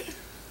Sabbath,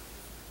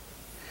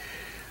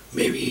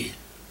 maybe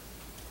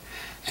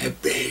a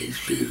bad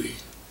story,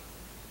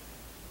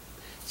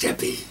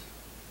 something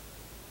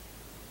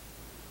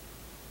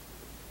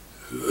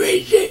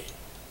ready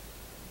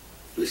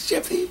for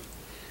something,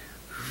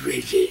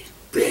 ready,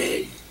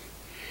 play,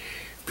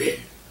 but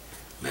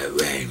my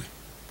wife,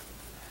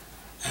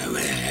 I want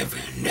to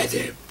have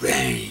another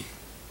plan.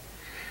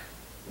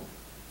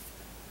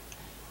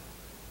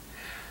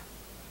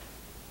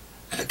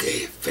 Okay,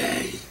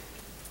 fine.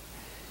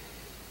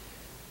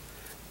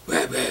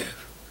 What about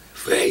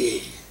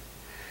Friday?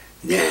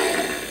 No,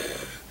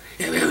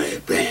 I want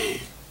a plan.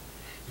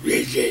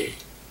 Ready.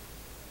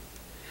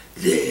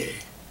 There.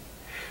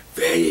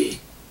 Friday?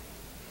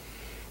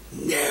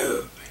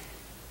 No.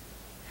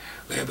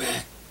 What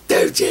about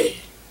Thursday?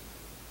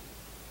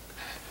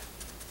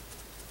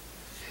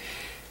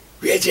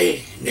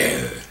 Ready?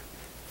 No.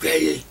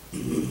 Friday?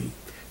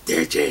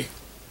 Thursday?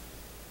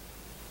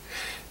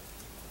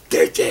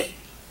 Thursday?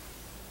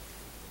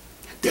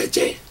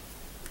 Thursday?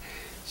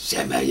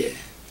 Samaya.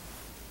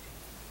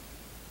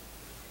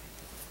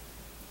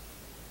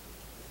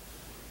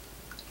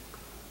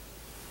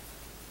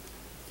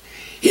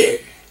 Here.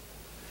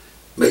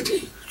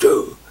 Making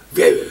so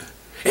very.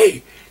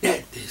 Hey,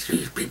 not the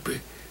street people.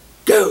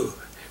 Go.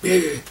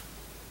 Very.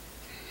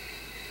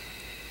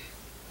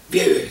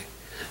 Very.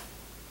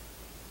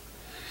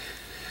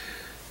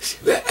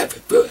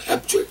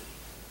 Absurd.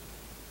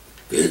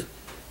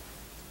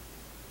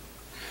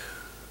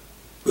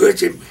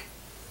 What's it?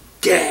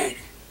 God.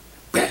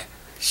 But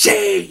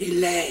say the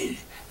land.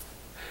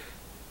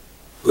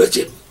 What's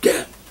it?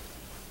 God.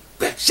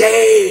 But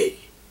say.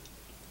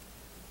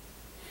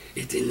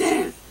 It's the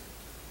land.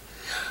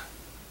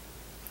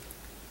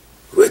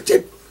 What's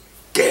it?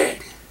 God.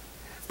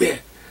 But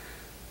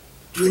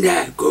do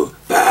not go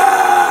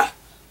far.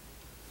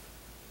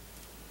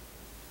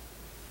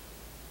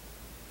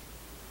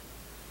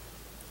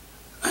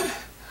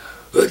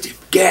 What's it?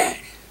 God.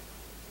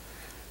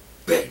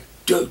 But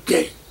don't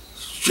get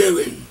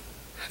driven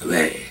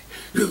away.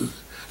 You,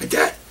 I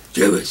thought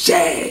you were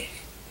sad.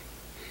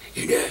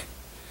 You know.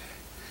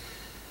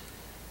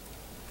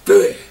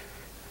 But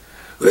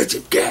what's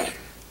it? God.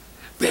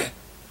 But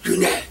do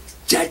not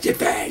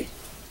satisfy.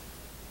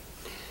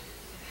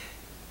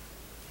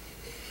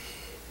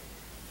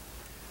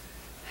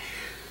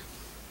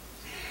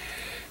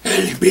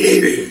 And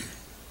believer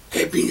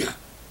have been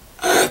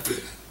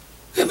offered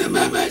from my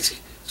mama's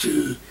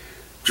to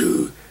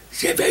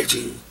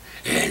salvation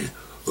and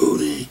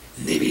only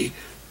maybe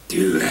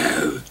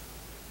throughout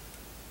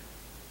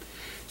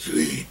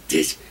through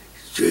this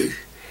truth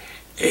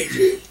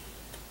agent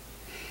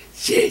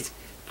said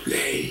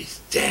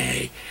Christ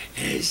died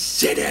and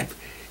set up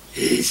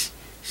his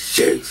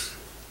church.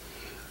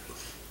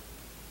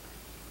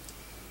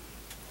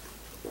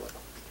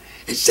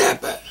 And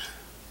Sapa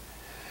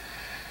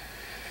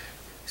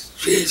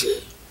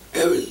Jesus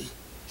ever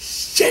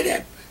set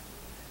up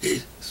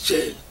his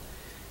church,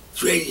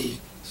 training,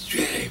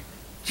 strive,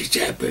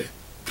 disciple.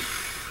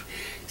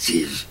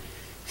 Jesus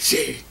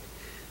said,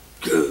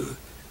 go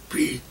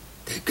preach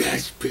the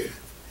gospel,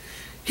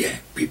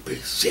 get people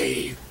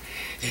saved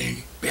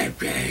and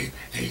baptized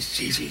as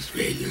Jesus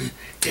raised.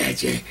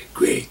 That's a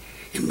great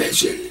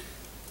message.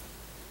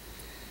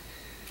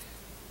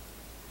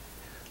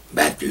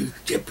 Matthew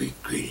chapter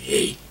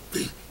 28,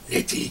 verse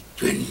 19,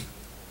 20.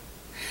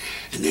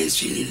 And then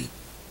she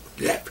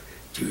left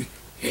to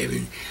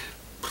heaven.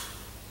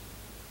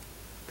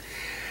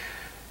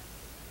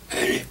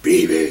 And I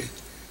believe it.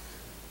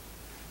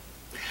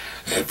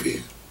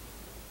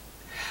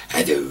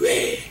 Either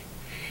way,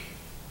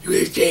 you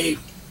will say,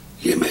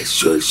 you're my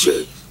source,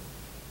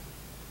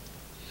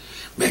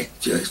 my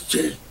source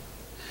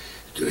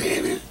to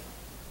heaven,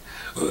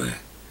 or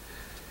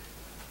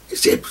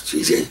except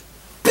she said,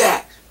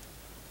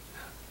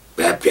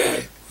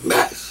 baptized,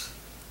 mass.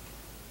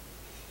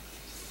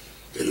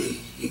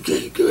 You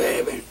can't go to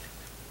heaven,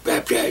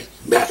 baptized,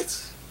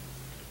 mass.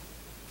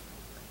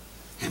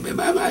 And my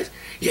mama,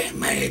 yeah,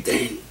 my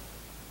thing,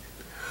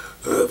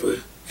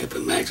 over and for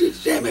my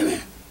sister,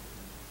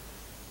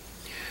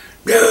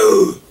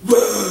 no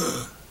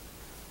more.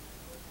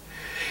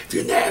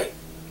 Tonight,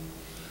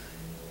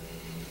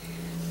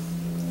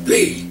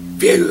 please,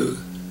 Pharaoh,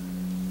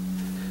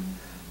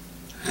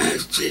 I'm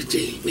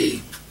sitting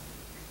me.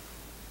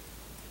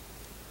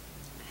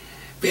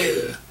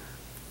 Pharaoh,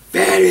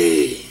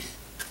 Pharaoh,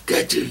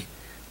 got to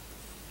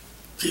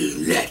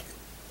let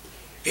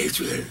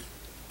Israel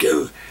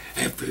go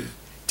after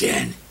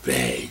 10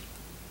 plagues.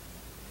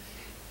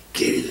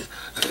 Kill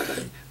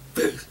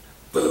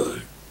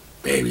firstborn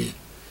baby.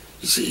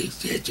 You see,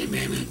 such a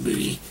mammoth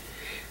movie.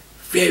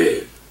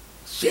 Pharaoh,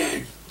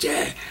 son,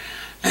 child.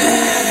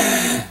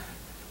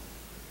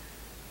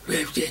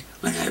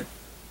 When I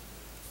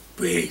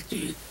pray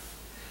to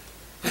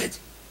but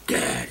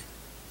God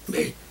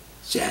may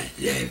shall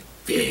live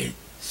in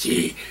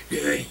see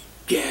your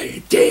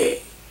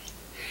guarantee.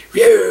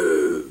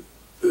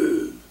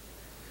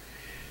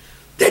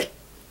 Let's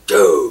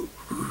go,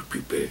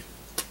 people.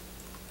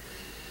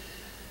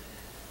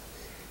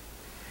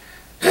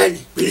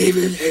 And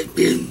believers have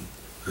been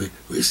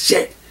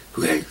reset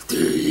right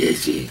through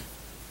this.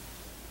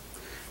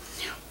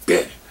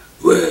 But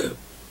we're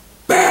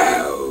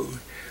bound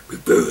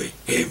before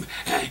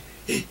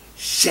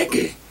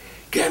second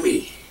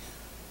coming.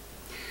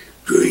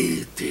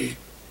 Join the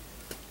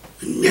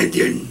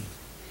London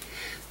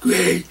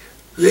great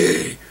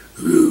red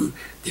rule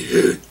the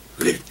earth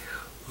with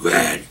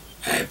wide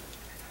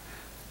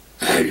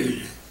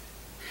iron.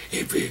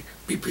 If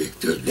people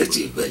don't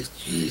listen what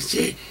you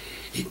say,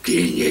 it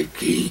king,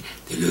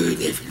 the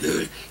Lord, every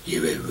Lord,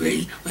 you will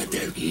reign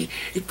 1,000 years.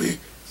 If we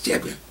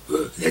seven,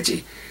 let's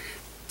see,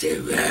 the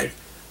right.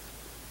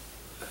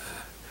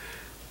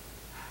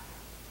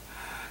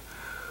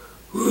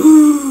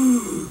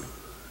 Woo!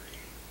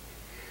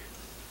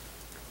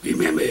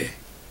 Remember,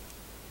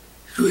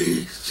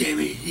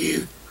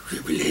 27-year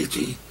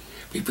tribulation,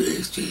 people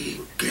see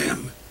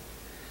come.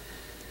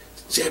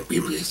 Some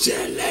people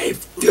say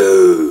life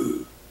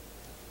too.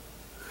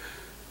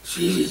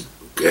 Season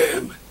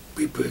come,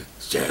 people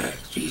say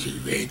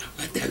season rain,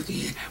 1,000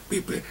 years,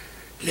 people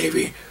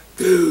living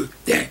through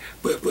that.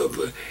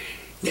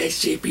 Let's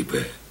say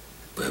people,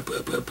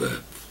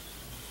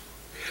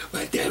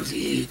 1,000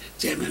 years,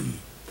 seven.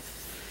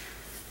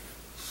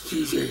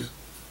 Season.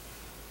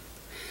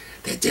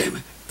 The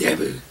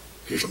devil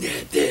is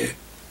not there.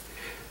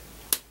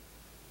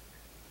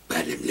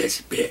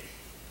 Bottomless pit.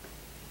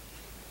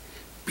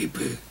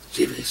 People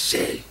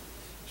say,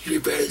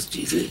 reverse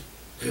Jesus,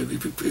 every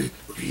people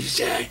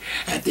reside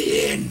at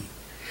the end.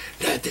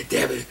 Let the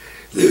devil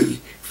lose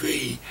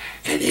free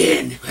and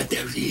end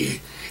 1,000 years.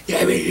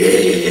 Devil,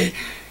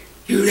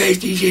 you like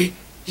Jesus?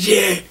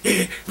 Yeah,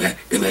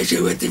 come on,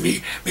 show what to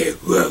me. But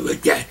what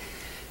was that?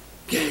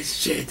 God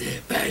said the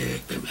fire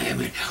from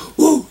Hammond.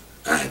 Ooh,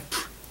 I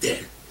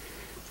dead.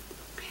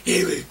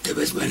 Anyway, that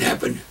was what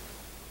happened.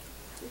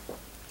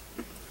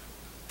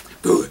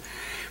 But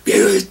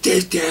Pharaoh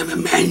says to have a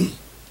man.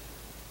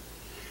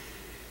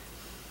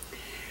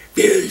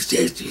 Pharaoh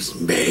says to his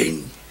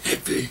man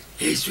after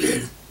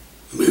Israel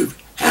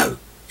moved out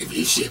of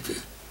Egypt.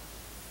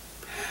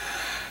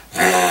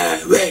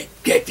 Wait,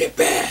 get the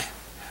bear.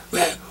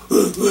 Well,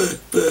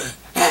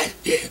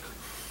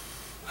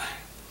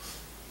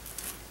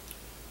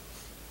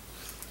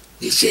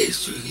 he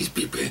says to his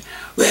people,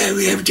 well,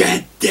 we have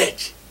done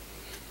that.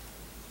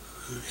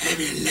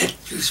 Having let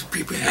those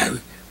people out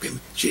from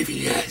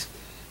civilians.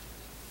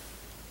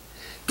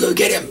 Go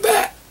get them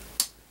back.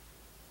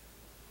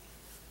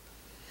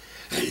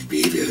 And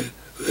people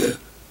will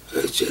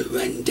also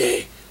one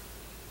day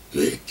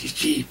will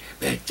deceive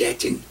by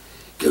Satan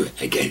go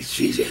against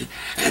Jesus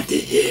at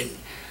the end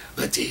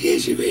of the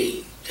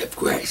history of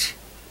Christ.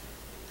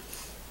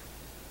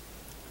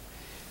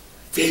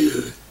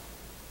 Pharaoh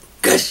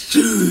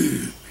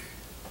consumed.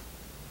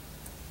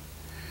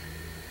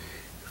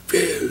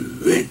 Pharaoh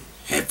went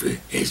after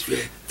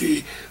Israel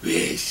through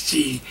Red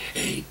Sea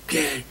and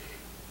God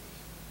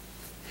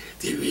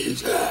the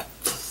rivers up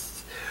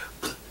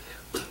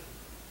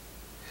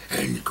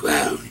and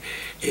drowned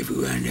every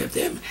one of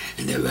them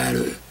in the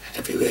water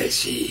of the Red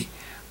Sea.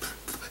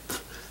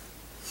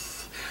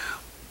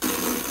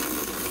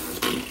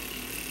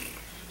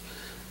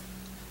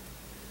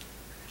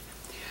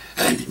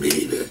 And the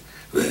river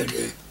were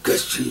the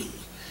costume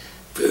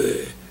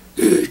for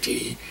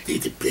earthing in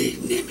the place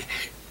named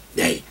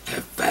Day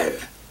of Fire.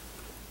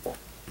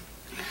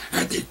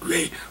 At the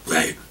great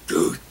white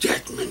throne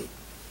judgment.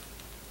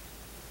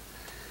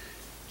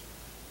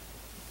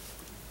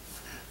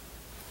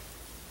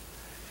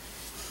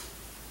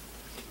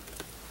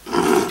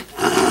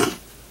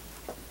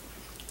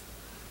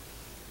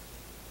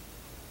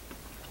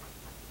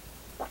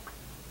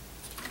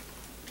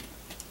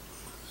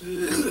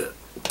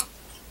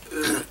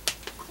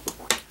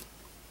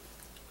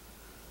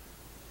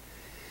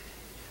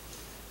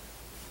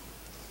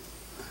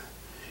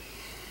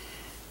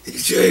 The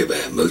story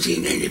about Moses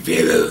and the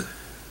Pharaoh.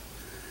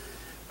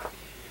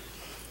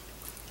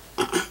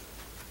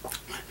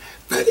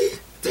 Father,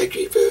 thank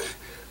you for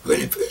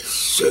wonderful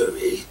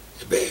story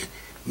about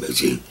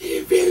Moses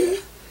and Pharaoh.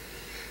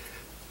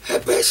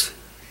 Help us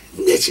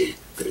listen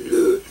to the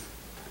Lord,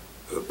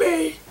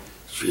 obey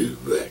through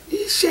what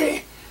He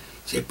said.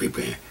 So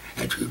people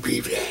have to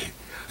be blind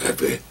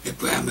over the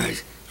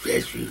promise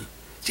that you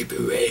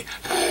separate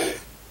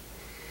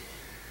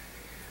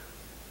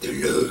the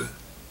Lord.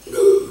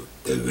 Know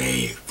the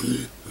way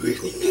through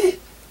wickedness.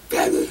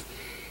 Father,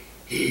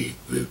 He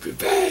will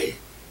provide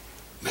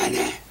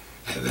manna,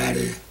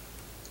 rather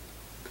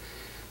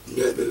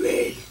know the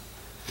way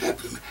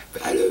of Him,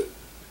 Father,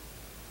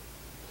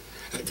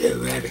 of the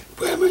right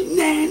promised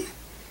land.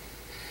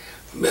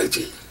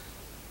 Moses,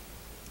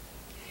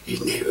 he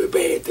never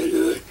obeyed the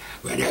Lord.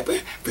 What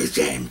happened? First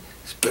Sam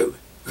spoke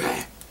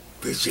right.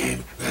 First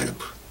Sam right.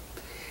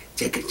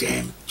 Second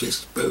Sam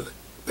just spoke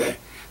right.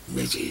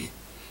 Moses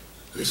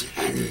was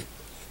under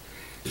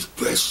his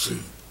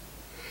question,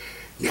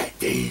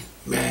 nothing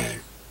man.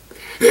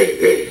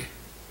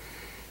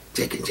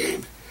 Second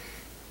time,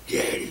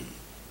 yeah,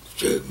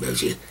 so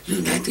Moses,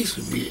 you not this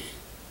to me.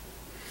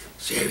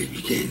 So we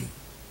began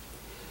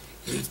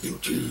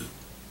into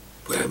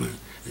promised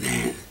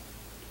land.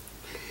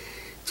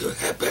 So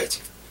how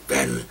about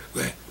battle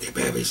what the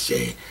Bible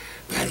say,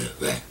 battle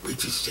what we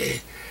just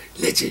say,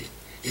 let it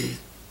is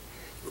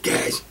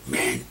Guys,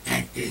 man,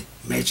 and the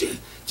measure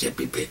to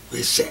be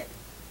reset.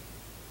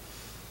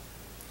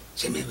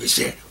 Something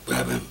reset,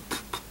 problem.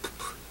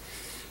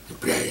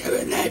 But I have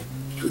a life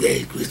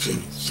today,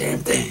 Christian, same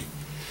thing.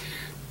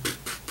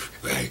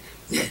 Right?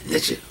 Yeah,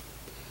 listen.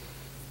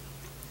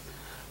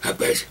 How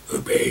best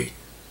obey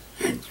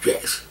and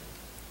dress.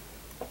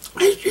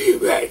 I see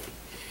you right.